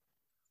limited.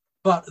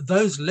 But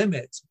those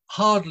limits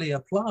hardly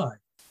apply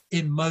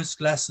in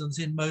most lessons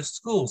in most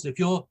schools. If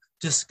you're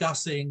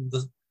discussing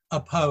a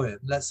poem,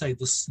 let's say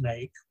The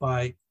Snake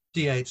by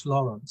D.H.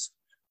 Lawrence,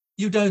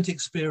 you don't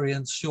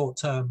experience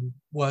short-term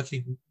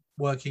working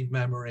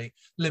memory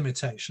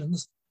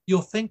limitations.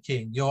 You're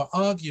thinking, you're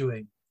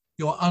arguing,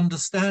 you're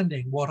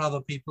understanding what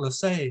other people are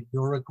saying,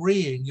 you're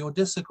agreeing, you're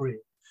disagreeing.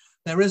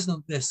 There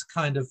isn't this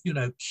kind of,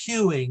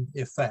 cueing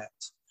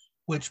effect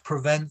which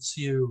prevents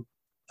you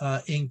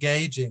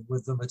engaging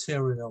with the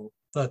material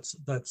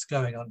that's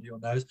going under your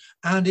nose,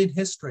 and in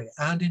history,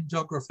 and in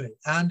geography,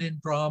 and in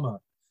drama,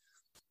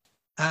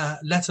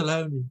 let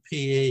alone in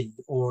PE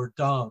or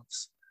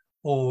dance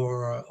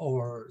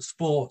or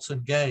sports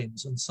and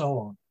games and so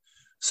on.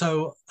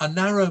 So a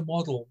narrow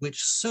model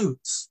which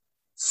suits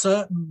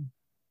certain,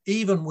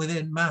 even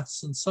within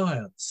maths and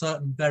science,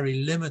 certain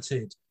very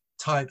limited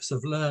types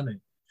of learning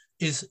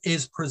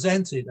is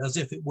presented as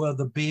if it were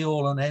the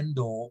be-all and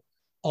end-all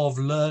of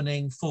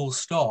learning, full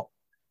stop,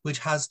 which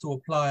has to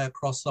apply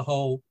across the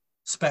whole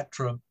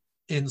spectrum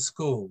in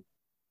school.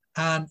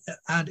 And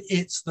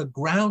it's the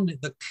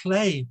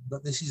claim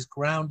that this is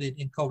grounded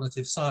in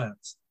cognitive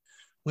science,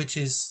 which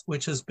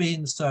has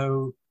been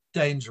so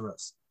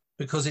dangerous,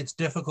 because it's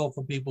difficult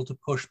for people to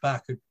push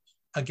back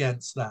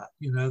against that.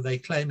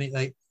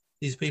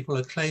 These people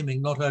are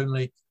claiming not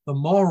only the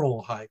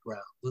moral high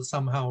ground, that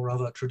somehow or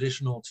other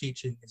traditional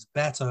teaching is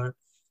better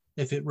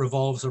if it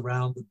revolves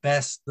around the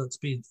best that's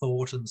been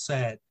thought and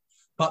said,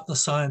 but the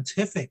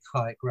scientific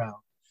high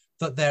ground,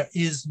 that there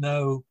is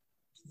no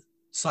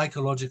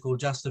psychological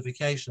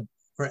justification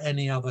for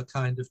any other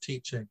kind of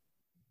teaching.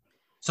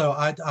 So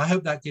I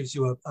hope that gives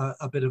you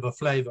a bit of a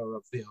flavor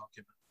of the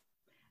argument.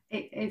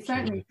 It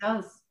certainly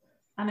does.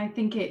 And I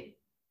think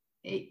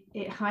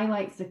it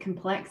highlights the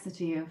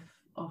complexity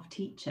of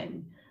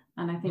teaching.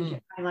 And I think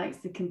it highlights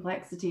the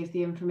complexity of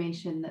the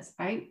information that's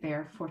out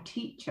there for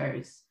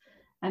teachers.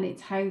 And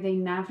it's how they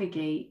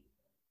navigate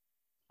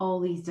all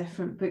these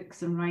different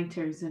books and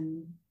writers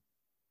and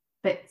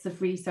bits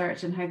of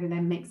research, and how they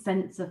then make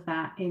sense of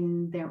that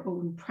in their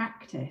own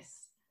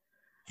practice.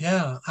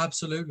 Yeah,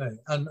 absolutely.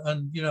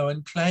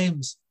 And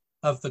claims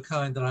of the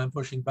kind that I'm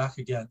pushing back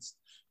against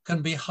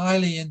can be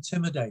highly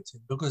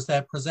intimidating, because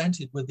they're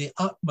presented with the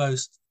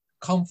utmost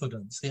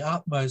confidence, the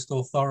utmost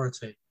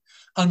authority.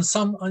 And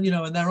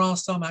and there are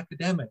some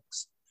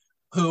academics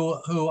who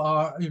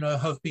are,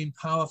 have been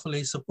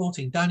powerfully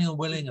supporting. Daniel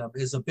Willingham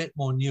is a bit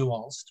more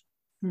nuanced.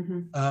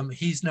 Mm-hmm.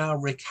 He's now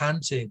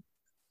recanted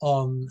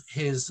on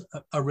his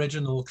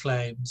original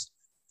claims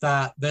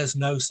that there's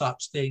no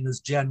such thing as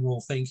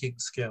general thinking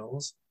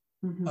skills.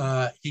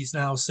 Mm-hmm. He's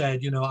now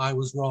said, I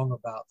was wrong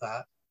about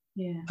that.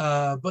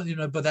 Yeah.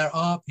 But there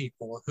are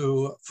people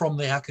who, from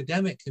the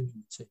academic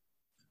community,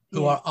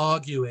 who are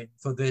arguing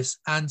for this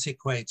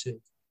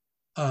antiquated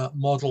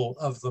model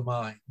of the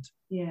mind.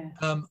 Yeah.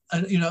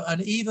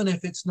 And even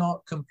if it's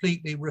not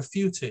completely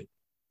refuted,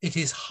 it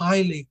is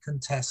highly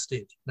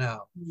contested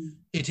now. Mm.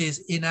 It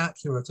is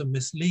inaccurate and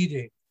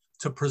misleading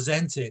to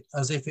present it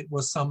as if it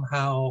was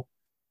somehow,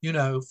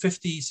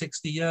 50,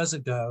 60 years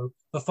ago,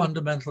 the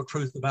fundamental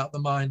truth about the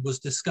mind was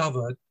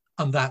discovered,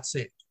 and that's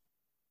it.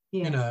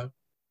 Yeah.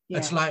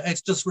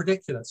 It's just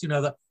ridiculous,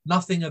 that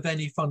nothing of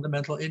any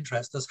fundamental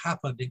interest has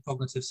happened in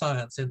cognitive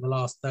science in the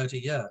last 30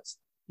 years.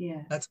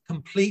 Yeah. That's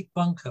complete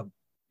bunkum.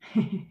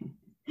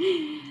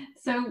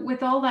 So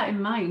with all that in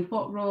mind,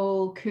 what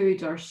role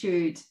could or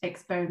should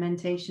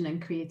experimentation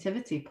and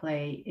creativity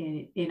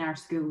play in our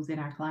schools, in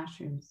our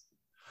classrooms?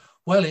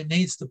 Well, it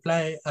needs to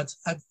play,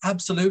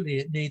 absolutely,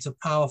 it needs a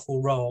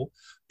powerful role,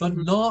 but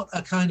not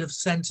a kind of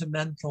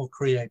sentimental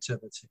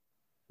creativity.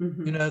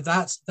 You know,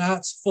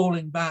 that's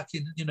falling back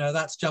in, you know,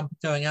 that's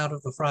going out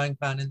of the frying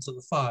pan into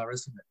the fire,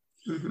 isn't it?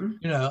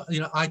 You know,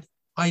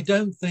 I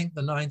don't think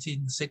the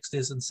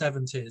 1960s and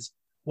 70s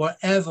were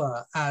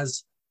ever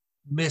as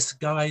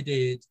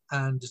misguided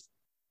and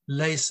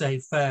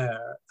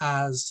laissez-faire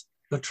as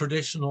the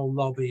traditional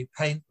lobby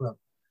paint them.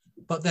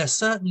 But there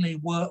certainly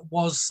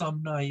was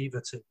some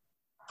naivety,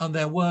 and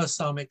there were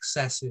some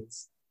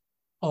excesses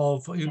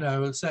of,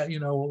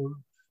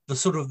 the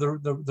sort of the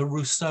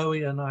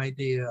Rousseauian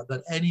idea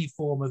that any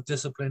form of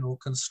discipline or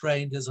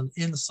constraint is an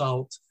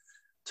insult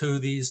to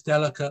these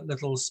delicate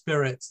little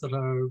spirits that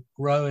are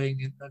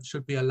growing and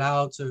should be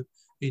allowed to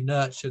be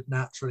nurtured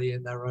naturally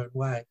in their own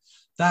way.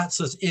 That's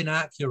as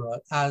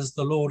inaccurate as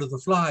the Lord of the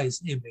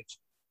Flies image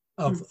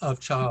of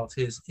child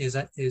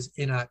is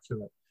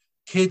inaccurate.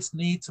 Kids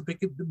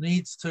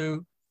needs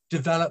to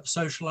develop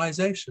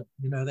socialization.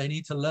 You know, they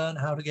need to learn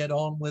how to get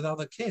on with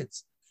other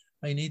kids.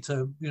 They need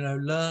to,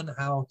 learn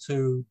how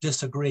to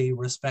disagree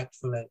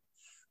respectfully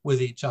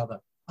with each other.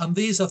 And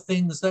these are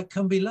things that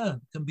can be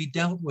learned, can be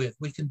dealt with.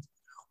 We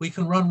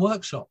can run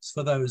workshops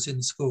for those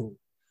in school.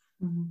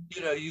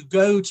 You know, you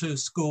go to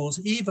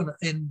schools, even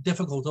in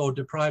difficult or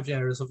deprived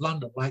areas of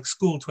London, like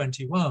School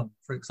 21,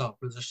 for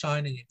example, is a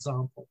shining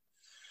example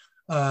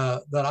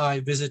that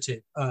I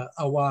visited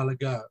a while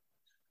ago,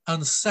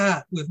 and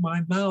sat with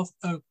my mouth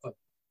open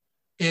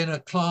in a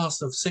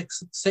class of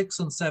six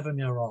and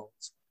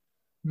 7-year-olds,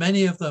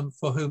 many of them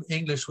for whom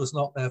English was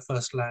not their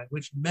first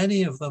language,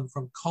 many of them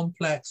from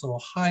complex or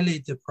highly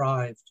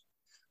deprived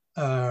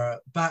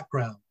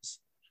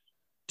backgrounds,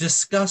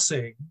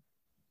 discussing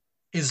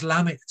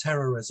Islamic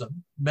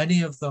terrorism,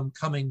 many of them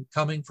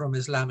coming from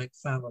Islamic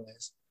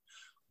families,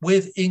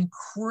 with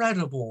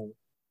incredible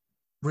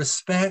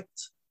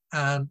respect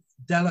and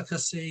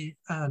delicacy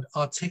and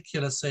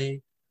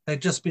articulacy.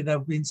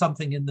 There'd been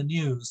something in the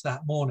news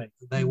that morning.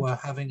 They were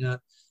having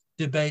a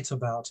debate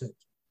about it.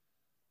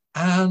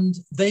 And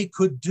they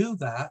could do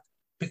that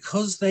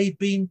because they'd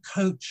been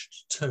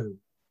coached to.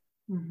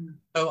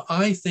 So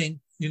I think,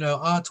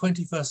 our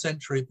 21st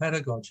century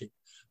pedagogy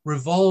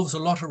revolves a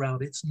lot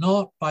around, it's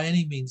not by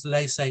any means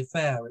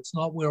laissez-faire. It's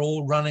not we're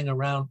all running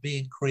around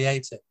being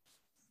creative,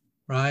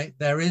 right?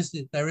 There is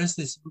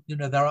this,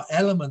 there are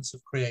elements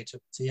of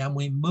creativity, and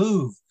we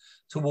move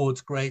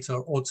towards greater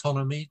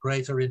autonomy,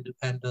 greater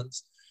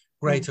independence,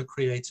 greater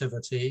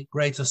creativity,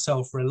 greater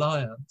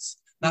self-reliance.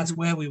 That's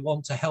where we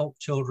want to help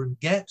children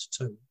get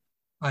to,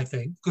 I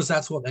think, because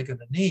that's what they're going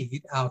to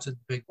need out in the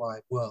big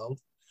wide world.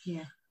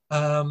 Yeah.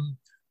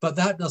 But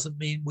that doesn't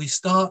mean we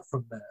start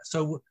from there.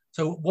 So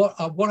what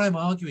I'm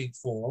arguing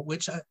for,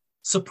 which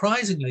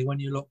surprisingly, when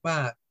you look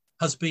back,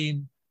 has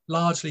been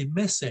largely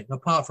missing,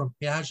 apart from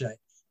Piaget,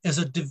 is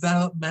a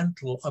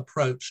developmental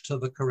approach to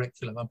the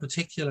curriculum, and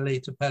particularly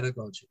to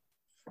pedagogy.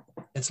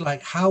 It's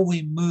like how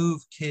we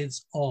move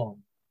kids on,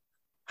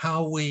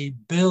 how we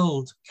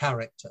build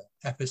character,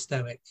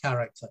 epistemic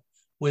character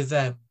with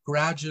them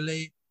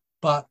gradually,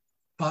 but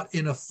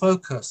in a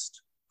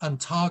focused and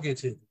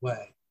targeted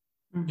way.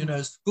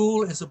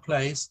 School is a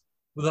place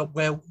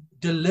where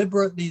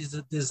deliberately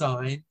is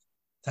designed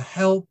to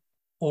help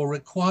or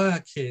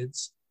require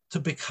kids to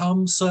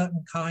become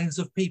certain kinds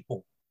of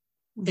people.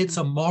 It's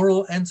a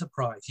moral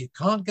enterprise. You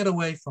can't get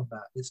away from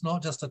that. It's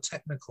not just a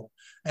technical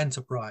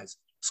enterprise.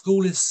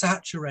 School is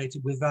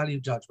saturated with value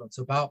judgments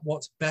about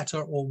what's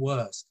better or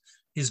worse.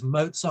 Is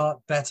Mozart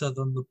better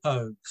than the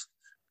Pogues?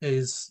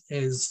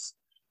 Is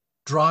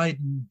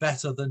Dryden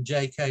better than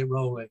J.K.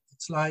 Rowling?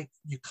 It's like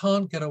you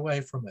can't get away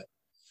from it.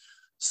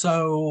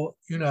 So,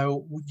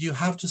 you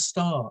have to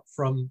start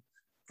from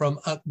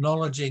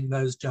acknowledging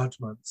those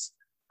judgments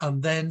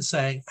and then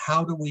saying,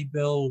 how do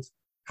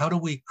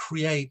we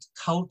create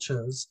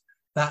cultures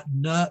that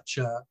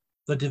nurture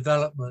the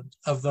development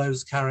of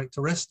those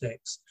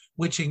characteristics,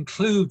 which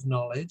include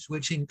knowledge,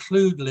 which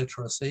include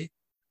literacy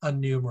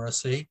and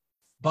numeracy,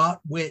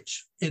 but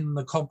which in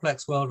the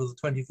complex world of the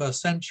 21st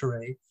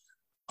century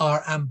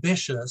are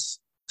ambitious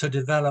to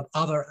develop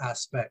other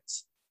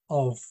aspects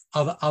of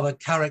other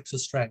character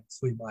strengths,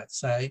 we might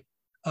say,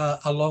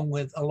 along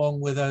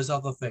with those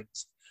other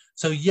things.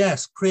 So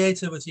yes,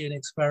 creativity and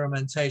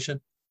experimentation,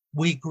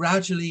 we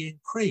gradually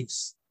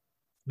increase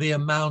the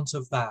amount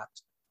of that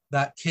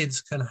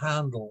kids can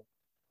handle,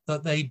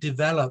 that they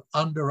develop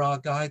under our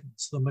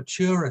guidance, the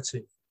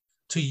maturity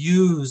to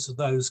use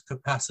those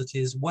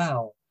capacities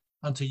well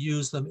and to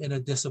use them in a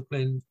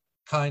disciplined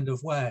kind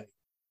of way.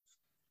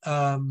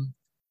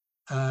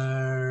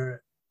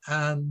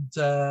 And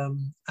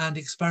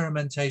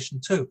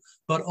experimentation too,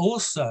 but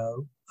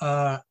also,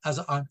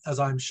 as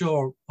I'm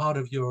sure part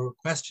of your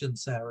question,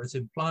 Sarah, is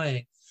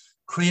implying,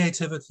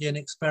 creativity and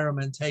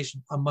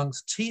experimentation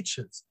amongst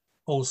teachers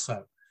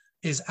also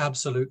is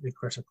absolutely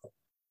critical.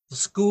 The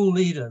school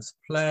leaders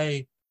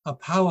play a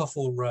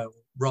powerful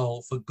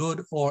role for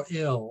good or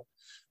ill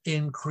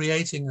in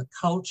creating a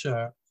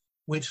culture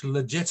which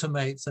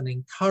legitimates and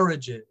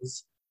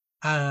encourages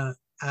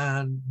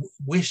and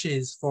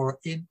wishes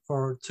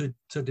to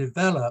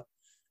develop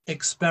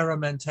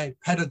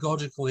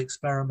pedagogical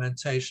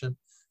experimentation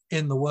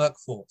in the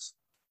workforce.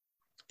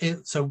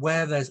 So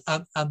where there's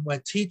and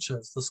where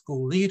teachers, the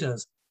school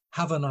leaders,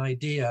 have an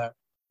idea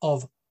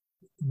of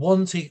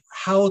wanting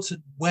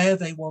where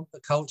they want the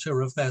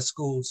culture of their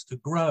schools to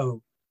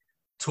grow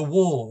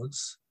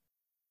towards,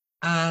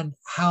 and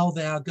how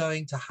they are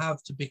going to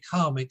have to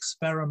become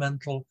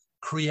experimental,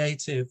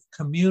 creative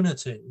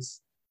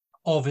communities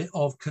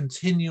of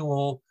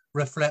continual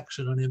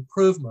reflection and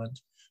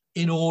improvement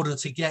in order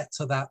to get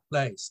to that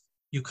place.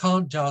 You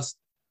can't just,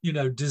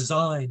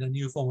 design a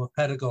new form of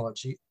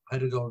pedagogy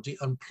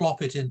and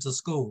plop it into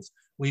schools.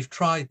 We've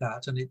tried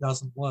that and it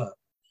doesn't work.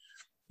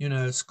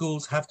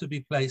 Schools have to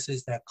be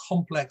places, they're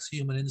complex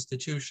human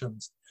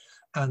institutions,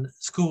 and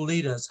school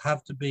leaders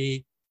have to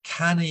be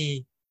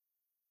canny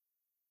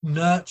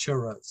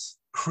nurturers,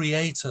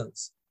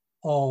 creators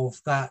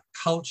of that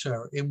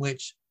culture in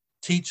which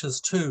teachers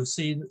too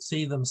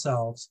see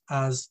themselves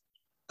as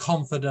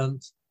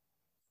confident,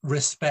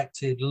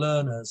 respected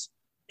learners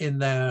in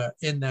their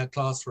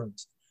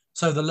classrooms.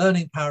 So the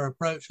learning power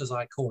approach, as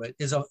I call it,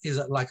 is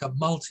like a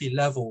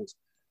multi-leveled.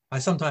 I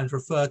sometimes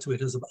refer to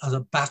it as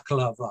a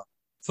baklava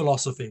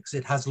philosophy, because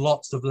it has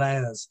lots of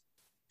layers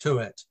to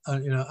it.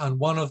 And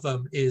one of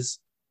them is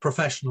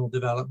professional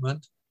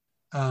development,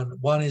 and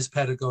one is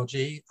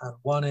pedagogy, and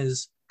one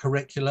is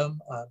curriculum,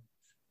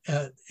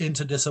 and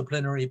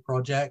interdisciplinary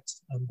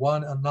projects, and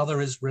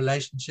another is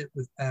relationship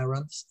with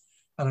parents,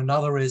 and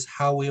another is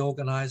how we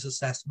organize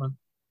assessment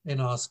in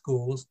our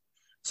schools.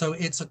 So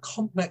it's a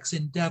complex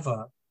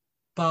endeavor,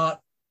 but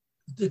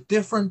the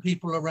different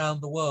people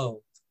around the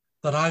world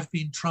that I've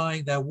been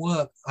trying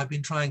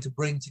to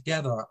bring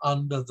together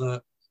under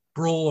the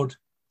broad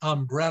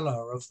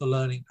umbrella of the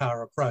learning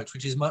power approach,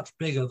 which is much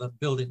bigger than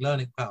building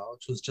learning power,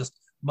 which was just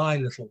my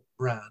little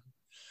brand.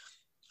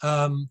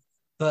 There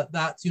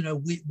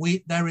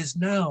is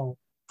now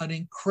an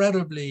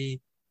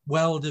incredibly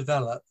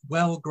well-developed,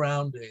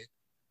 well-grounded,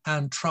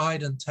 and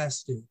tried and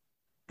tested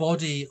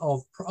body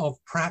of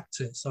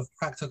practice, of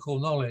practical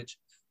knowledge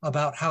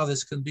about how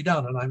this can be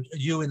done. And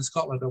you in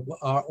Scotland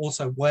are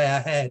also way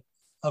ahead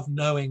of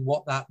knowing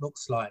what that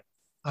looks like,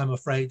 I'm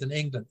afraid, than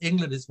England.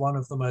 England is one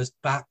of the most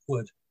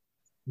backward,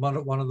 one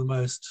of the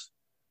most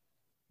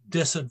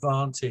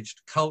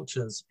disadvantaged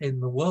cultures in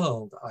the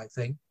world, I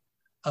think,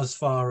 as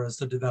far as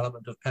the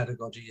development of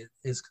pedagogy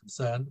is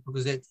concerned,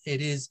 because it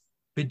is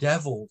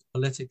bedeviled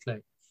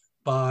politically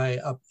by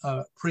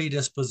a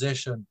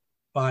predisposition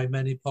by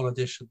many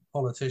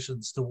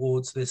politicians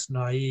towards this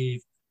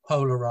naive,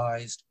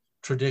 polarized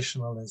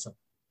traditionalism,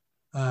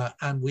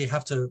 and we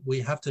have to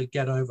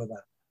get over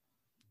that.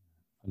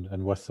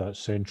 And with that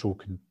central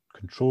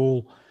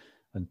control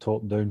and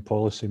top-down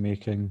policy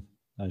making,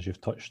 as you've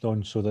touched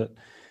on, so that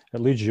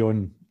it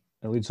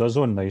leads us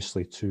on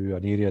nicely to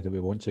an area that we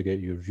want to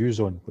get your views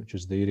on, which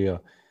is the area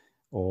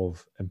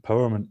of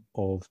empowerment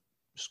of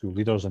school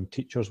leaders and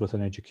teachers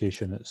within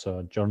education. It's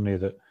a journey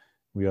that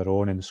we are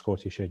on in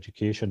Scottish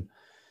education.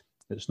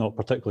 It's not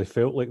particularly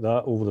felt like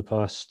that over the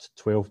past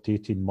 12 to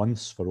 18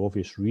 months for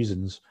obvious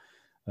reasons.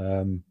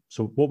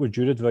 So what would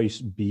your advice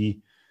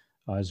be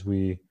as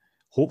we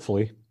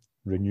hopefully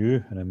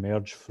renew and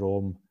emerge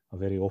from a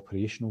very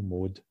operational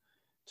mode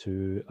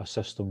to a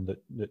system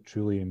that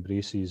truly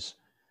embraces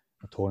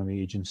autonomy,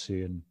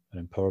 agency, and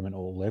empowerment at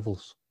all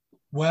levels?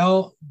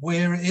 Well,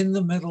 we're in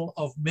the middle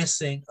of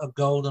missing a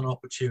golden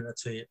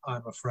opportunity,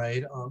 I'm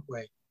afraid, aren't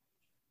we?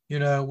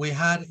 We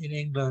had in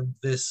England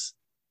this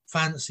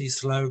fancy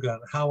slogan,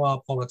 how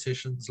our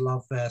politicians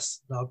love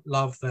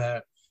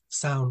their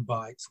sound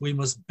bites. We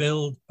must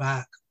build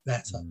back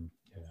better.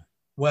 Yeah.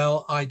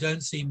 Well, I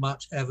don't see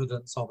much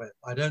evidence of it.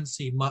 I don't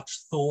see much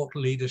thought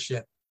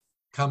leadership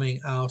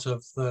coming out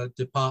of the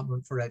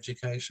Department for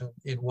Education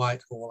in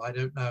Whitehall. I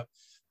don't know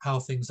how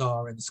things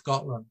are in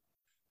Scotland,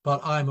 but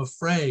I'm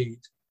afraid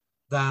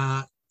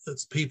that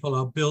people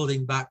are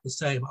building back the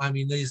same. I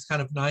mean, these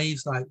kind of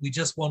naives, like we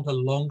just want a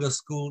longer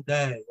school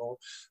day, or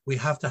we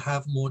have to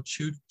have more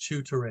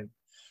tutoring.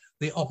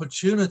 The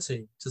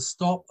opportunity to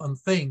stop and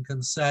think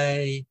and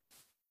say,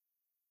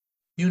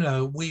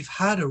 we've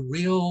had a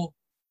real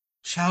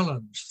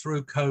challenge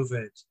through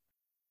COVID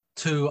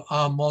to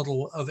our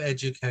model of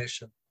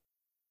education.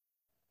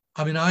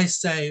 I mean, I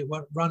say,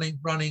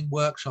 running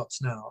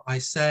workshops now, I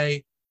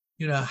say,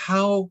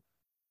 how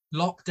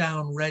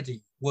lockdown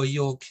ready were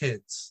your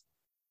kids?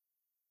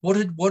 What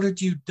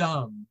had you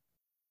done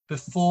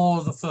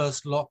before the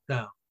first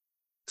lockdown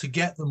to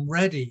get them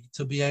ready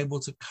to be able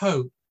to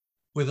cope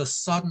with a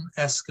sudden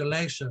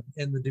escalation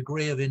in the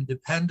degree of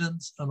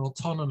independence and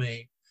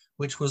autonomy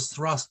which was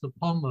thrust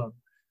upon them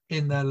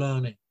in their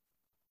learning?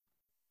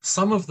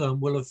 Some of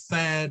them will have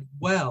fared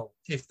well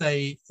if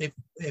they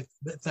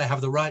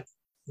have the right,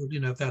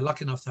 if they're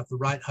lucky enough to have the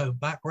right home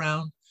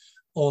background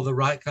or the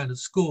right kind of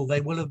school,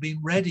 they will have been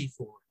ready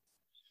for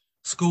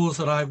it. Schools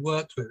that I've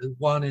worked with,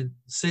 one in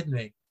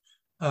Sydney,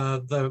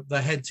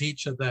 the head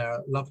teacher there,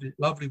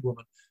 lovely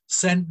woman,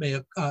 sent me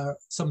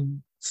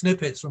some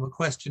snippets from a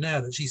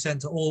questionnaire that she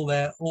sent to all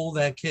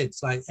their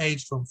kids, like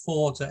aged from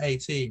 4 to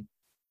 18,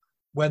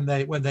 when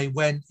they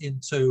went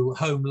into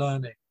home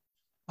learning,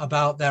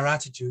 about their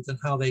attitudes and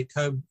how they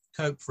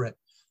cope for it.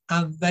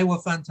 And they were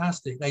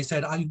fantastic. They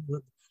said,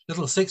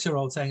 little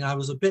 6-year-old saying, I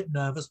was a bit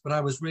nervous, but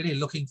I was really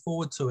looking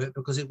forward to it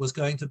because it was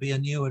going to be a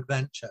new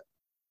adventure,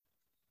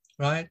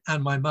 right?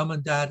 And my mum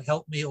and dad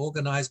helped me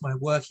organize my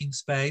working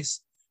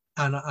space.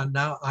 And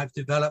now I've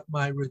developed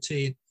my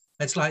routine.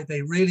 It's like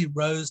they really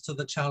rose to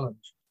the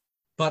challenge.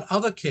 But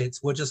other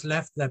kids were just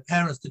left, their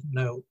parents didn't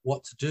know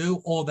what to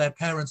do, or their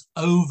parents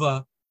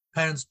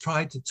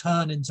tried to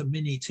turn into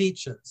mini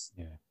teachers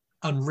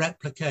and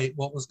replicate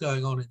what was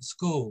going on in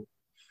school.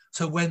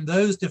 So when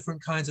those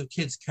different kinds of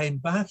kids came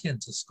back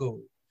into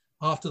school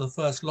after the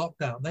first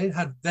lockdown, they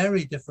had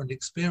very different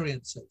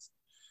experiences.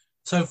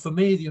 So for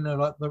me, you know,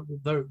 like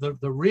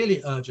the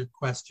really urgent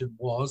question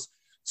was,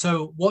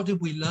 so what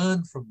did we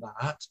learn from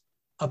that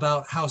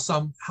about how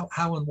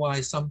and why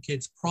some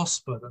kids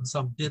prospered and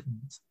some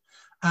didn't?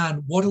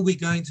 And what are we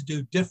going to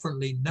do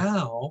differently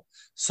now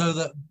so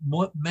that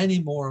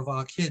many more of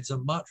our kids are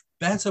much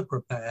better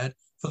prepared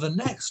for the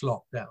next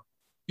lockdown?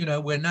 You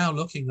know, we're now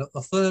looking at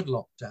the third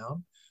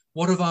lockdown.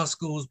 What have our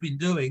schools been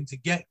doing to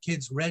get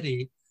kids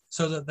ready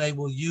so that they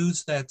will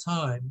use their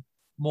time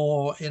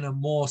more in a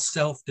more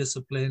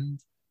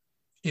self-disciplined,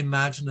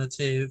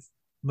 imaginative,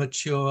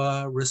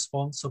 mature,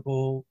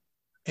 responsible,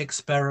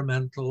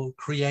 experimental,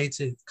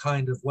 creative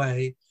kind of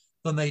way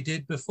than they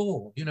did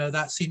before? You know,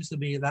 that seems to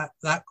me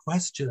that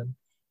question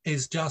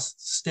is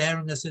just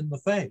staring us in the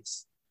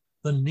face.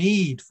 The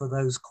need for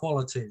those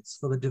qualities,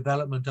 for the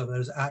development of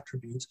those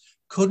attributes,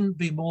 couldn't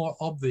be more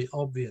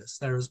obvious.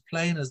 They're as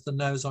plain as the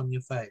nose on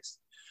your face.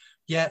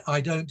 Yet I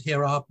don't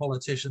hear our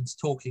politicians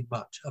talking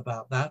much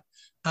about that.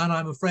 And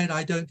I'm afraid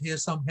I don't hear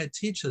some head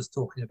teachers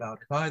talking about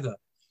it either.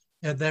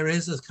 There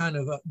is a kind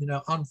of, you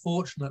know,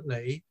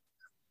 unfortunately,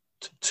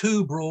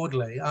 too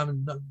broadly, I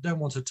mean, I don't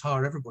want to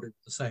tar everybody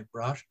with the same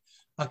brush,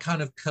 a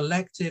kind of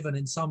collective and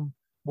in some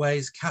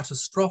ways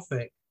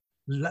catastrophic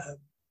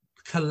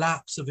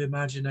collapse of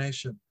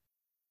imagination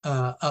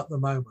at the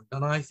moment.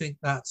 And I think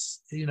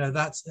that's, you know,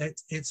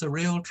 it's a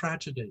real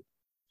tragedy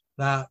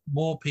that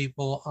more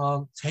people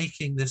aren't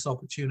taking this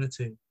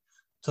opportunity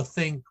to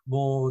think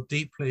more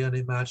deeply and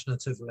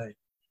imaginatively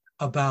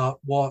about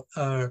what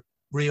a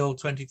real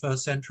 21st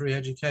century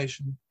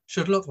education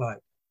should look like.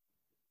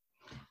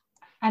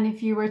 And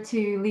if you were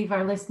to leave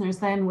our listeners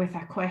then with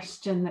a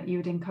question that you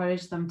would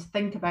encourage them to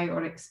think about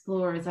or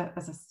explore as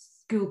a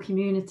school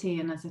community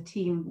and as a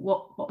team,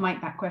 what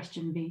might that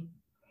question be?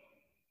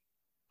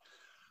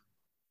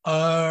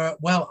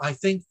 Well, I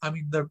think, I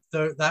mean,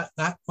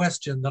 that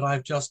question that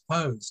I've just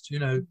posed, you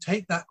know,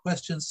 take that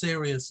question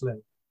seriously,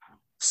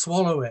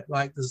 swallow it,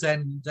 like the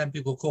Zen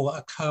people call it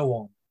a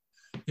koan.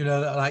 You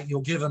know, like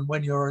you're given,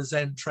 when you're a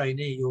Zen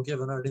trainee, you're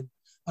given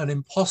an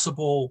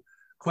impossible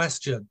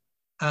question.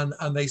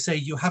 And they say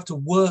you have to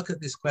work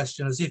at this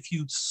question as if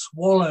you'd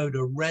swallowed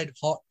a red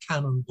hot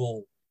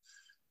cannonball.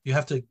 You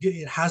have to,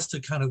 it has to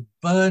kind of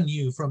burn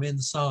you from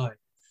inside.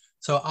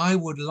 So I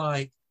would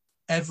like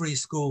every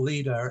school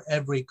leader,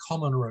 every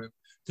common room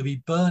to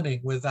be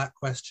burning with that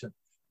question.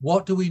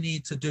 What do we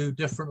need to do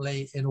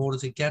differently in order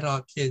to get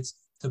our kids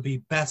to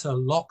be better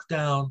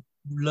lockdown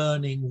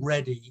learning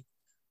ready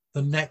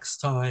the next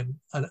time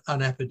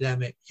an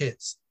epidemic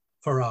hits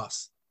for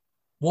us?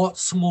 What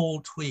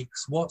small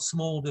tweaks, what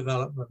small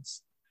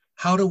developments?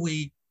 How do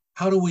we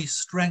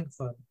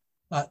strengthen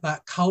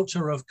that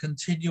culture of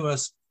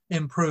continuous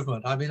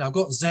improvement? I mean, I've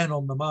got Zen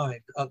on the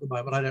mind at the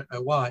moment. I don't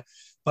know why,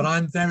 but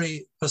I'm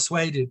very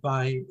persuaded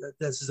by,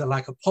 this is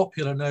like a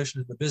popular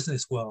notion in the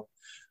business world,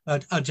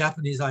 a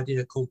Japanese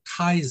idea called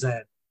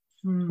Kaizen,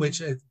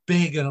 which is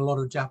big in a lot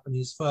of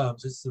Japanese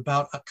firms. It's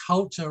about a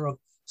culture of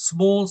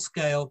small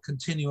scale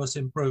continuous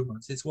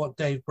improvements. It's what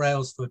Dave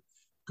Brailsford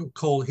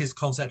call his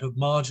concept of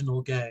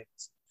marginal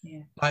gains.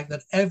 Yeah. Like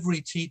that every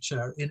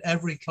teacher in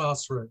every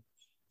classroom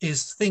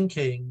is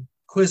thinking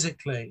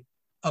quizzically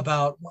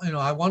about, you know,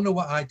 I wonder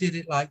why I did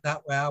it like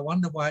that way. I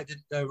wonder why it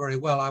didn't go very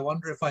well. I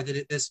wonder if I did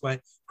it this way.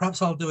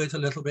 Perhaps I'll do it a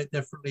little bit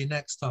differently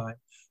next time.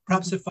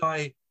 Perhaps if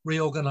I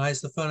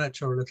reorganize the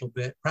furniture a little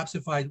bit, perhaps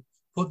if I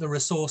put the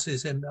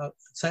resources in,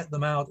 set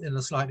them out in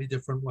a slightly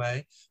different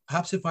way,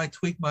 perhaps if I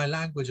tweak my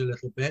language a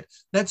little bit,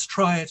 let's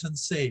try it and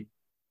see.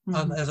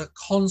 And there's a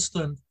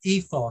constant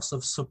ethos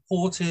of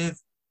supportive,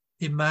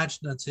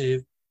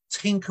 imaginative,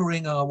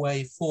 tinkering our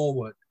way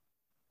forward,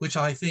 which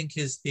I think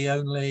is the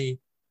only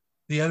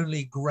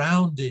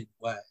grounded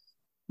way,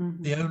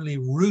 the only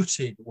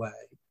rooted way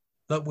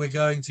that we're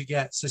going to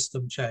get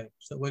system change,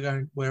 that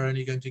we're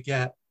only going to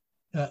get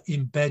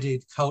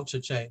embedded culture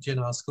change in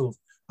our schools.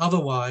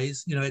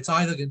 Otherwise, you know, it's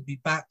either going to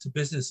be back to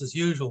business as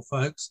usual,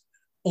 folks,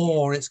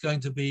 or it's going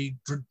to be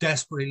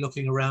desperately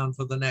looking around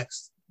for the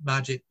next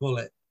magic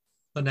bullet,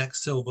 the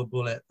next silver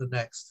bullet, the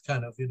next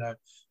kind of, you know,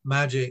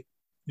 magic,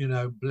 you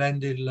know,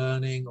 blended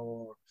learning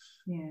or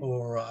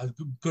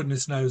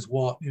goodness knows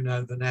what, you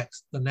know, the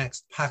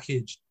next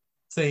packaged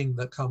thing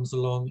that comes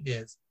along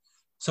is.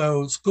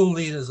 So school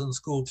leaders and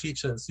school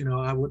teachers, you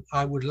know,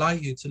 I would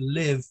like you to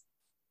live,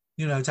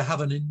 you know, to have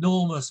an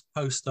enormous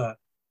poster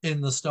in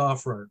the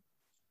staff room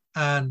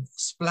and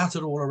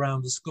splattered all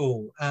around the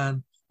school,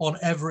 and on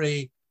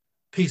every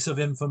piece of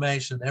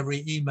information,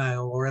 every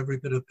email or every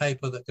bit of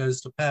paper that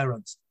goes to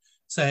parents,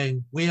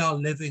 saying, we are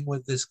living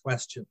with this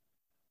question.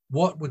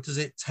 What does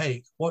it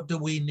take? What do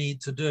we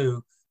need to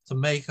do to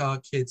make our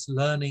kids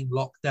learning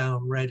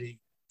lockdown ready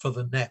for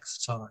the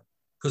next time?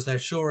 Because there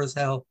sure as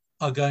hell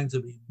are going to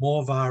be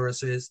more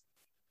viruses,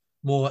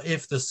 more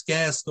if the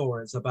scare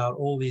stories about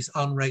all these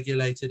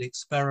unregulated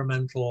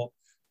experimental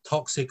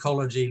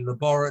toxicology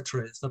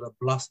laboratories that are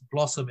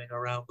blossoming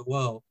around the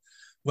world,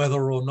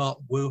 whether or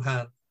not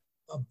Wuhan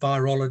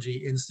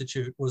Virology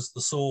Institute was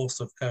the source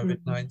of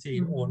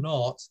COVID-19 or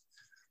not,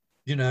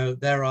 you know,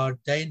 there are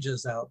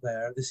dangers out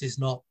there. This is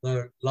not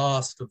the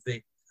last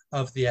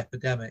of the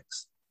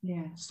epidemics.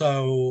 Yeah.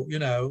 So, you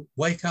know,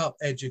 wake up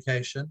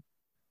education,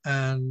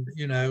 and,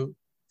 you know,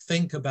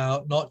 think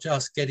about not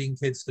just getting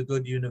kids to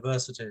good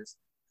universities.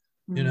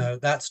 You know,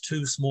 that's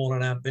too small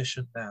an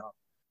ambition now.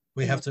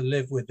 We have to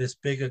live with this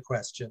bigger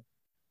question.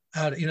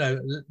 And, you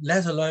know,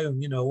 let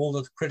alone, you know, all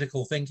the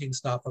critical thinking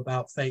stuff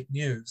about fake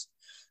news.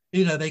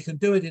 You know, they can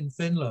do it in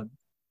Finland.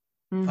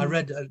 I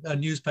read a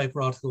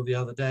newspaper article the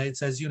other day. It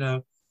says, you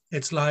know,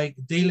 it's like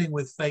dealing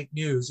with fake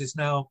news is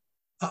now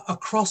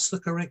across the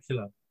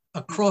curriculum,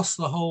 across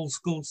the whole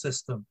school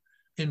system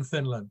in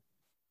Finland.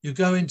 You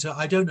go into,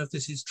 I don't know if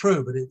this is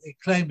true, but it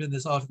claimed in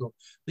this article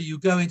that you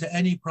go into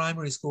any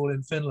primary school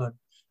in Finland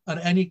and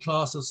any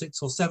class of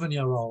 6 or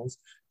 7-year-olds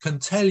can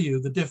tell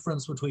you the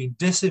difference between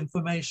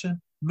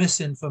disinformation,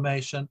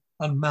 misinformation,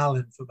 and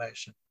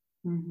malinformation.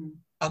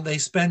 And they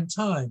spend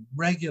time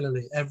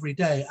regularly every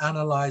day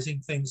analyzing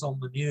things on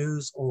the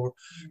news or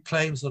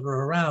claims that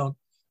are around,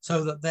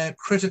 so that their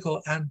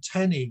critical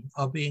antennae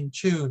are being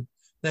tuned.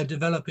 They're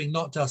developing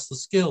not just the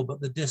skill, but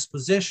the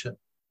disposition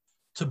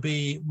to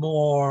be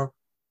more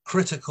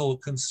critical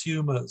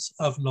consumers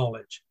of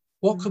knowledge.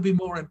 What could be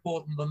more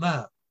important than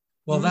that?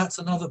 Well, that's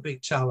another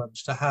big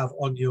challenge to have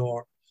on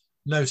your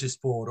notice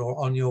board or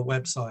on your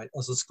website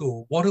as a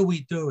school. What are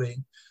we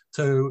doing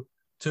to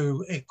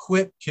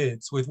equip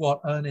kids with what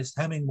Ernest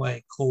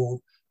Hemingway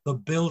called the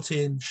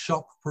built-in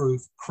shockproof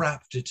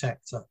crap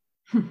detector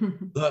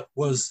that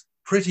was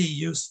pretty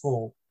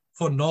useful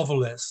for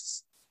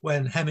novelists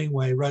when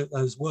Hemingway wrote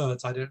those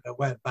words, I don't know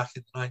when, back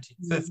in the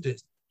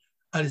 1950s.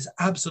 And it's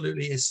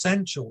absolutely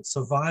essential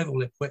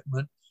survival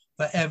equipment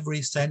for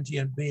every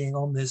sentient being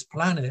on this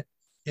planet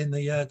in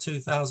the year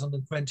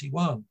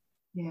 2021.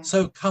 Yeah.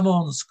 So come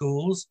on,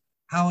 schools,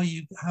 how are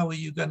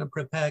you going to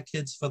prepare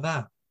kids for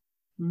that?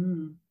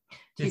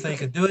 If they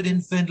can do it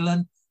in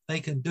Finland, they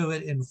can do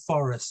it in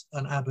Forest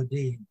and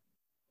Aberdeen.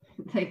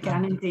 They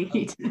can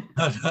indeed.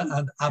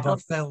 And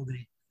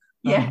Aberfeldy.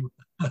 Yeah.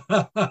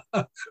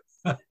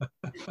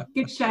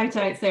 Good shout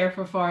outs there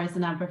for Forest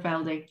and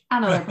Aberfeldy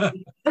and other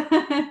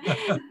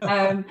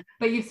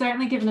but you've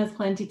certainly given us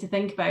plenty to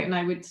think about, and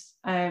I would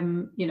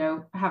you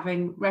know,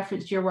 having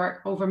referenced your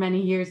work over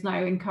many years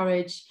now,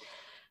 encourage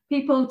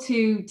people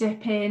to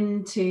dip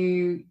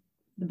into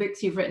the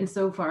books you've written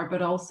so far,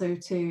 but also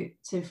to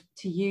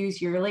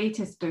use your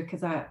latest book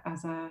as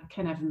a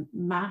kind of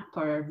map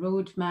or a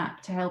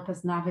roadmap to help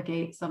us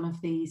navigate some of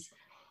these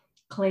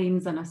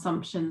claims and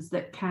assumptions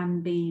that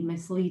can be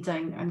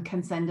misleading and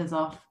can send us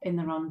off in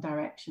the wrong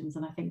directions.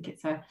 And I think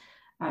it's a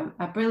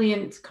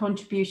brilliant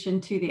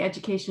contribution to the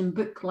education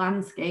book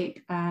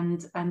landscape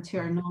and to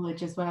our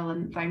knowledge as well.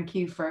 And thank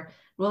you for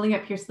rolling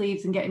up your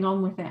sleeves and getting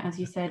on with it, as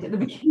you said at the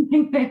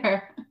beginning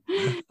there.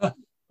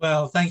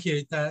 Well, thank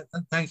you.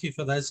 Thank you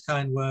for those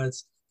kind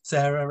words,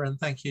 Sarah. And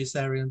thank you,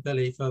 Sarah and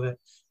Billy, for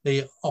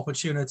the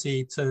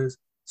opportunity to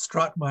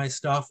strut my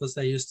stuff, as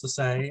they used to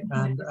say,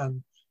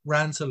 and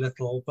rant a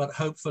little, but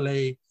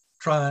hopefully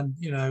try and,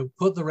 you know,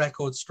 put the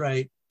record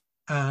straight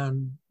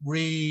and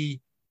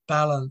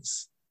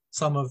rebalance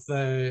some of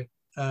the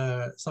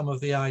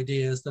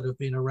ideas that have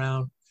been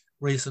around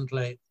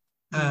recently,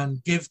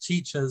 and give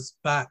teachers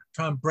back,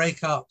 try and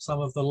break up some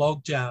of the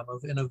logjam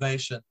of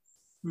innovation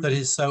that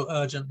is so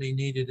urgently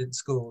needed in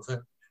schools,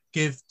 and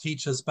give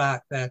teachers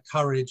back their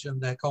courage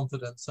and their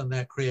confidence and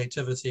their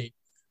creativity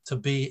to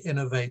be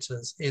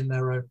innovators in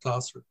their own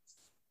classrooms.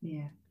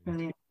 Yeah,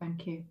 brilliant.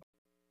 Thank you.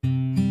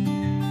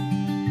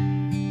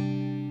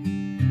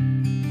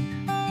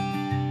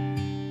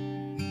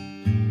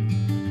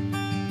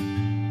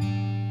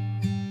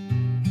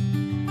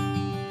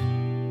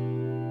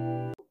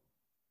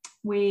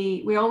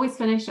 We always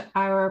finish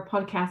our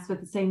podcast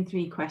with the same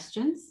 3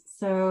 questions.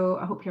 So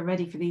I hope you're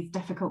ready for these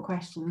difficult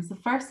questions. The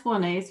first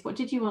one is, what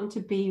did you want to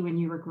be when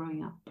you were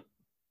growing up?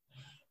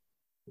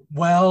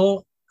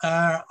 Well,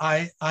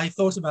 I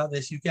thought about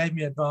this. You gave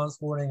me advance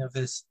warning of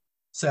this,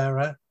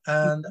 Sarah,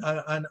 and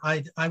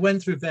I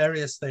went through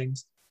various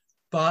things,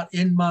 but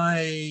in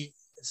my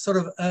sort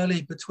of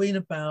early, between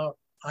about,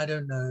 I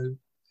don't know,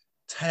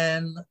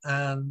 10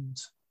 and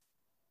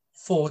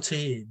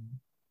 14,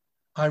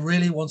 I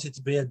really wanted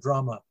to be a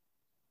drummer.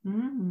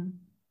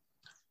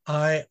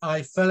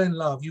 I fell in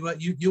love.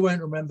 You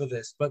won't remember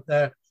this, but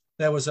there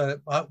was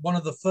one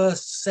of the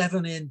first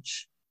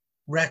 7-inch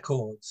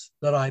records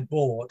that I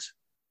bought,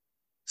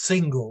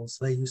 singles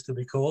they used to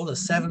be called. A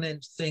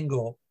 7-inch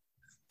single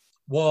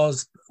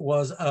was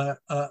a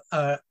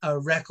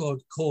record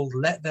called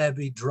 "Let There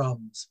Be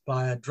Drums"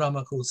 by a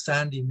drummer called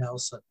Sandy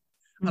Nelson,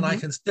 and I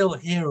can still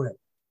hear it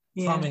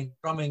drumming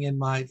in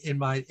my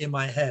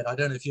head. I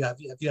don't know if you have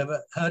you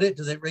ever heard it?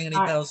 Does it ring any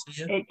bells to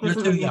you? You're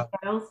too young.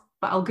 Bells,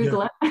 but I'll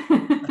Google it.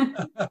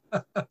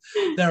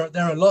 There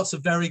are lots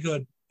of very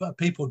good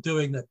people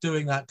doing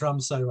that drum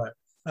solo.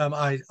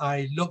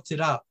 I looked it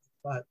up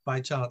by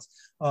chance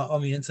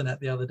on the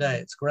internet the other day.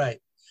 It's great.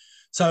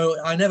 So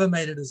I never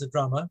made it as a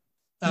drummer.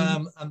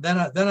 And then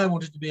I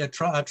wanted to be a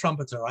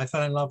trumpeter. I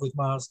fell in love with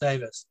Miles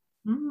Davis.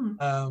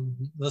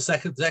 The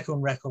second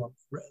record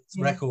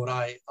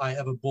I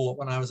ever bought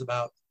when I was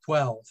about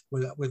 12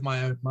 with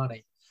my own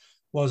money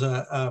was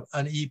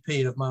an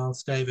EP of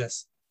Miles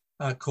Davis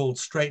called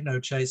Straight No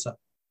Chaser,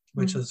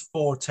 which has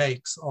 4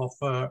 takes off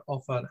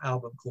an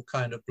album called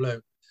Kind of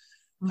Blue.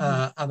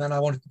 And then I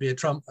wanted to be a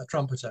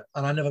trumpeter,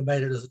 and I never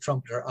made it as a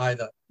trumpeter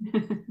either.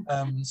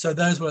 So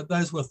those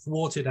were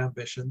thwarted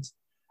ambitions.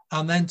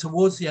 And then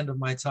towards the end of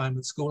my time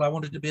at school, I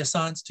wanted to be a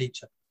science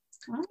teacher.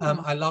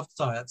 I loved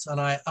science,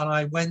 and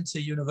I went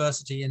to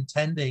university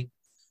intending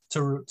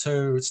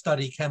to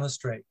study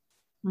chemistry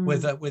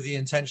with the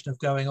intention of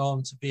going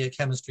on to be a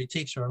chemistry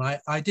teacher. And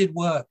I did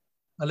work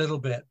a little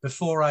bit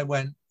before I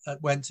went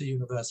to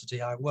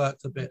university. I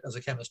worked a bit as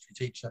a chemistry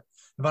teacher,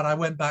 but I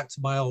went back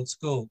to my old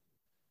school.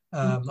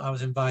 I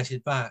was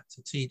invited back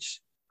to teach,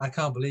 I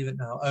can't believe it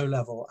now,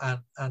 O-level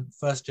and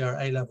first year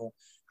A-level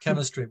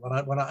chemistry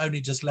when I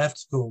only just left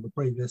school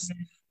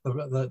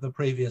the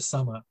previous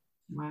summer.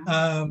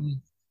 Wow.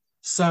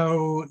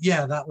 So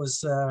yeah, that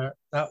was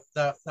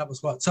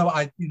what. So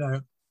I,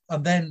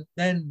 and then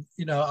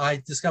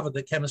I discovered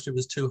that chemistry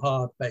was too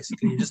hard.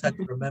 Basically, you just had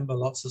to remember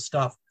lots of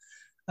stuff.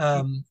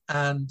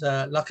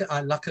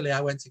 Luckily,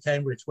 I went to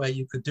Cambridge, where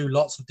you could do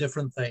lots of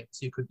different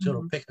things. You could sort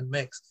of pick and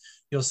mix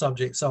your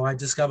subject. So I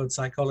discovered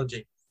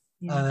psychology.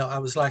 I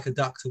was like a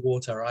duck to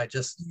water. I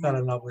just fell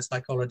in love with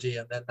psychology,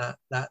 and then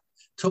that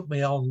took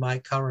me on my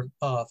current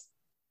path.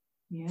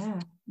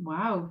 Yeah.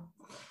 Wow.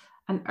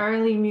 An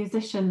early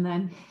musician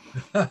then.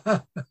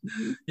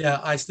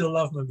 Yeah, I still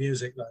love my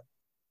music though.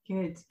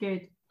 Good.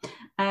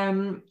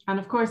 And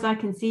of course, I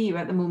can see you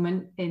at the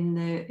moment in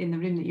the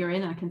room that you're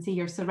in. I can see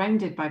you're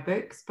surrounded by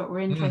books, but we're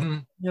interested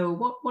to know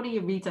what are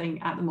you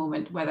reading at the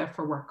moment, whether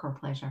for work or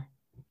pleasure?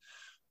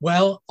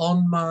 Well,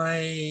 on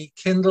my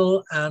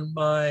Kindle and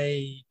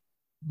my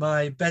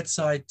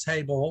bedside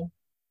table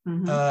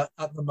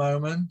at the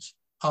moment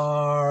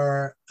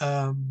are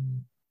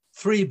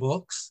 3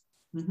 books.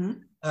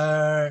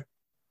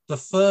 The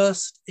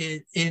first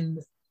is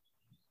in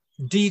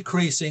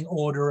decreasing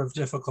order of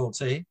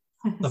difficulty.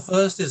 The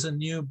first is a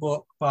new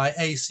book by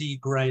A.C.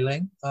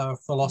 Grayling, a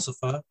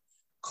philosopher,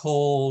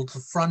 called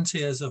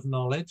Frontiers of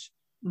Knowledge,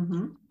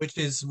 which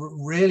is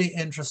really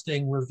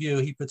interesting review.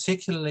 He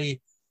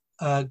particularly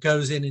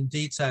goes in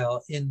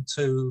detail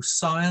into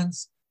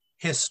science,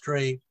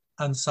 history,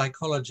 and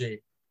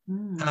psychology,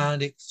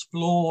 and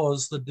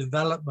explores the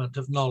development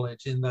of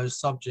knowledge in those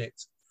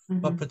subjects.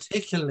 But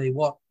particularly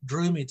what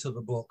drew me to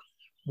the book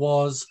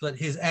was that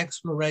his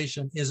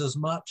exploration is as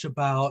much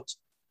about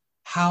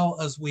how,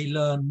 as we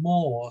learn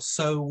more,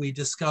 so we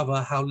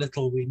discover how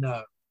little we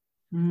know.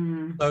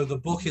 So the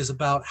book is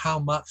about how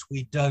much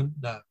we don't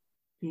know.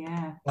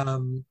 Yeah.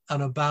 And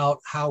about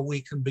how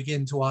we can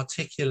begin to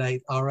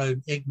articulate our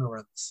own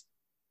ignorance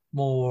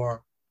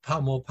more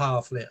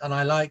powerfully. And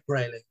I like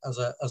Grayling as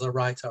a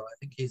writer. I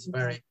think he's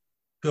very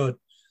good.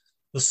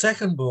 The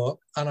second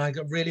book, and I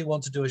really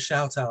want to do a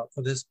shout out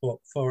for this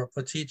book for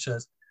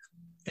teachers,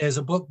 is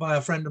a book by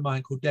a friend of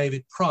mine called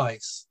David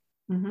Price.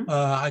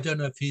 I don't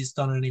know if he's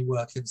done any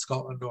work in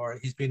Scotland or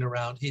he's been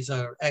around. He's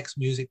an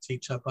ex-music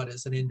teacher, but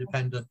is an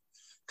independent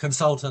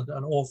consultant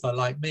and author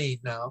like me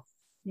now.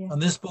 Yeah. And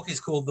this book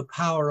is called The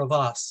Power of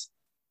Us.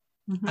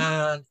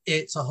 And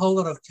it's a whole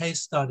lot of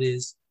case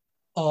studies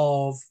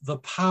of the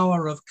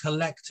power of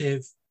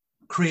collective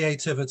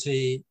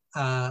creativity,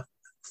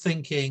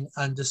 thinking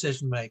and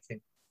decision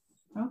making.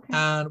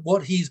 And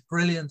what he's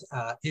brilliant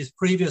at, his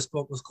previous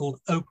book was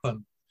called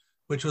Open,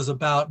 which was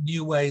about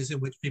new ways in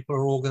which people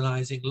are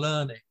organizing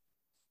learning.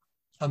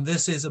 And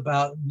this is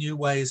about new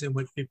ways in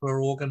which people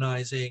are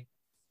organizing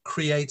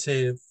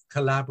creative,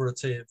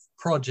 collaborative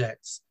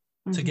projects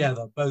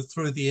together, both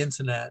through the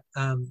internet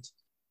and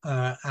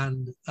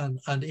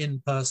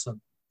in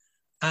person.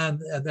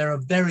 And there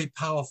are very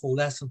powerful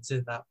lessons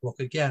in that book.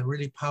 Again,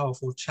 really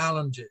powerful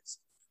challenges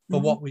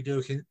for what we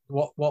do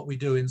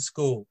in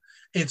school.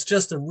 It's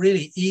just a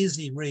really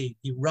easy read.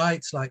 He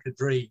writes like a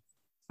dream.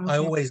 I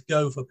always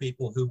go for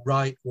people who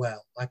write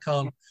well.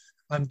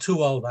 I'm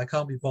too old. I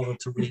can't be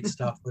bothered to read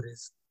stuff that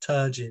is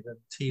turgid and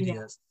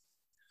tedious.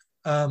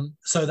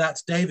 So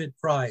that's David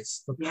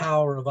Price, The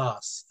Power of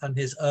Us, and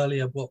his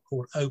earlier book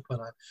called Open.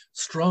 I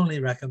strongly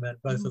recommend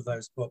both of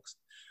those books.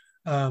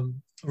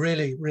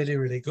 Really, really,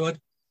 really good.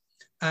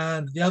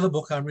 And the other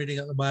book I'm reading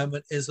at the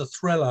moment is a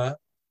thriller,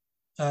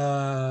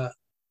 and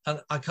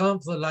I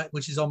can't for the light,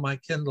 which is on my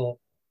Kindle,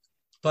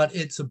 but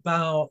it's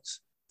about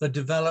the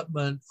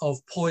development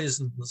of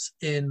poisons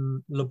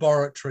in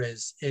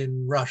laboratories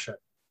in Russia.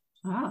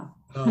 Oh.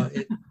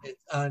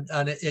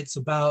 It's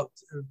about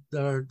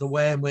the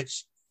way in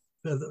which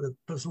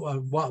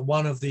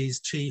one of these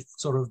chief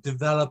sort of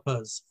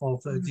developers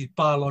of these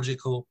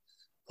biological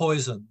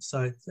poisons.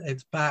 So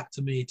it's back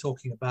to me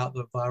talking about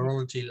the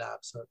virology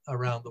labs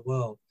around the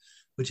world,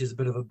 which is a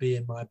bit of a bee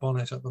in my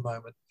bonnet at the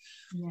moment.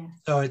 Yeah.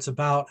 So it's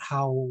about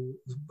how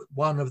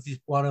one of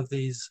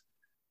these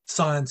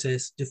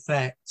scientists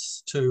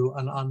defects to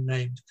an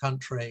unnamed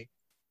country,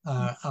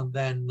 and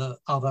then the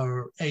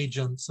other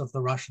agents of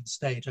the Russian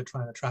state are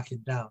trying to track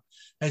him down.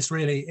 It's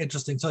really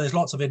interesting. So there's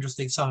lots of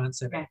interesting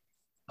science in it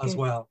as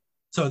well.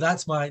 So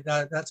that's my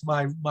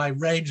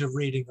range of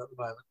reading at the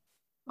moment.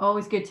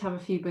 Always good to have a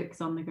few books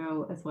on the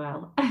go as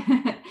well.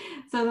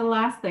 So the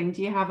last thing,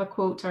 do you have a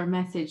quote or a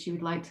message you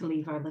would like to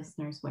leave our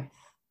listeners with?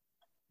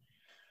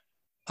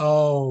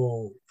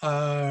 Oh,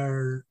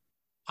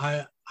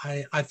 I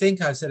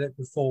think I said it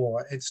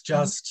before. It's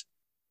just,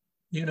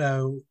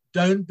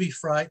 don't be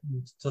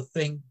frightened to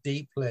think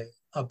deeply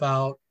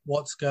about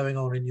what's going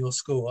on in your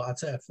school.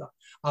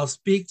 I'll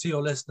speak to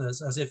your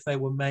listeners as if they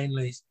were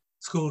mainly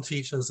school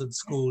teachers and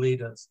school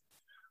leaders.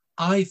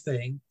 I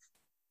think,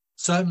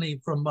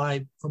 certainly from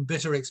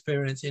bitter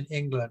experience in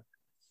England,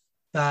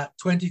 that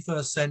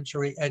 21st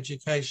century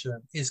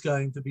education is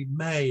going to be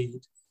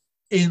made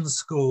in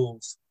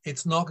schools.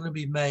 It's not going to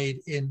be made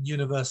in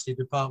university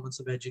departments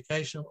of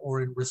education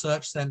or in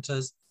research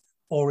centers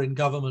or in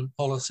government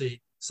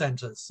policy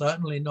centers.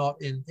 Certainly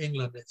not in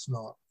England, it's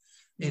not.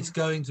 It's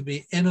going to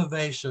be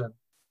innovation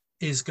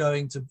is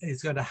going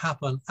to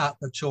happen at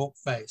the chalk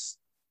face.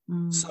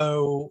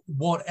 So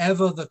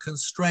whatever the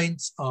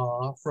constraints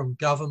are from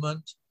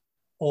government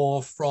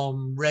or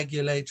from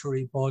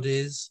regulatory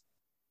bodies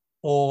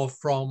or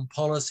from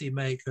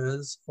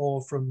policymakers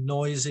or from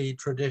noisy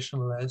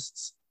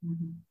traditionalists,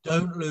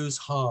 don't lose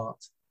heart.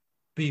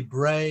 Be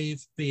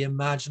brave, be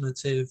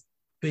imaginative,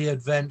 be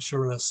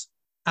adventurous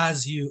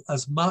as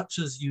much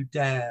as you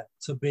dare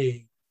to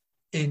be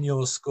in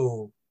your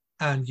school,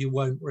 and you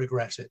won't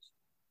regret it.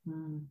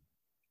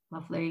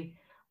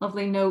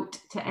 Lovely note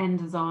to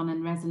end us on,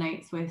 and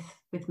resonates with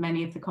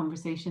many of the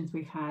conversations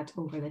we've had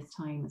over this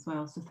time as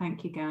well. So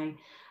thank you, Guy.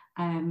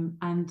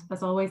 And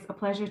as always, a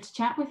pleasure to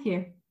chat with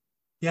you.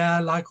 Yeah,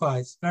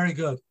 likewise. Very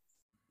good.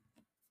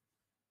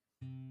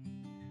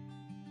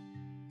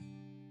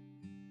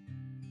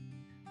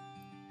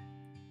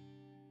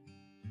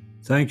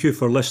 Thank you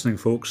for listening,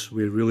 folks.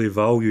 We really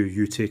value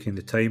you taking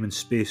the time and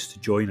space to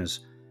join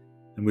us,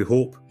 and we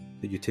hope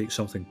that you take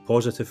something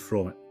positive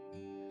from it.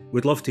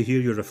 We'd love to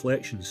hear your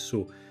reflections,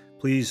 so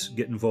please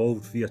get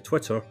involved via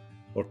Twitter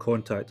or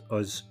contact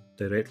us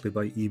directly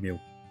by email.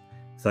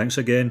 Thanks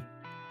again,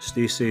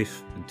 stay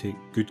safe and take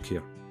good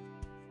care.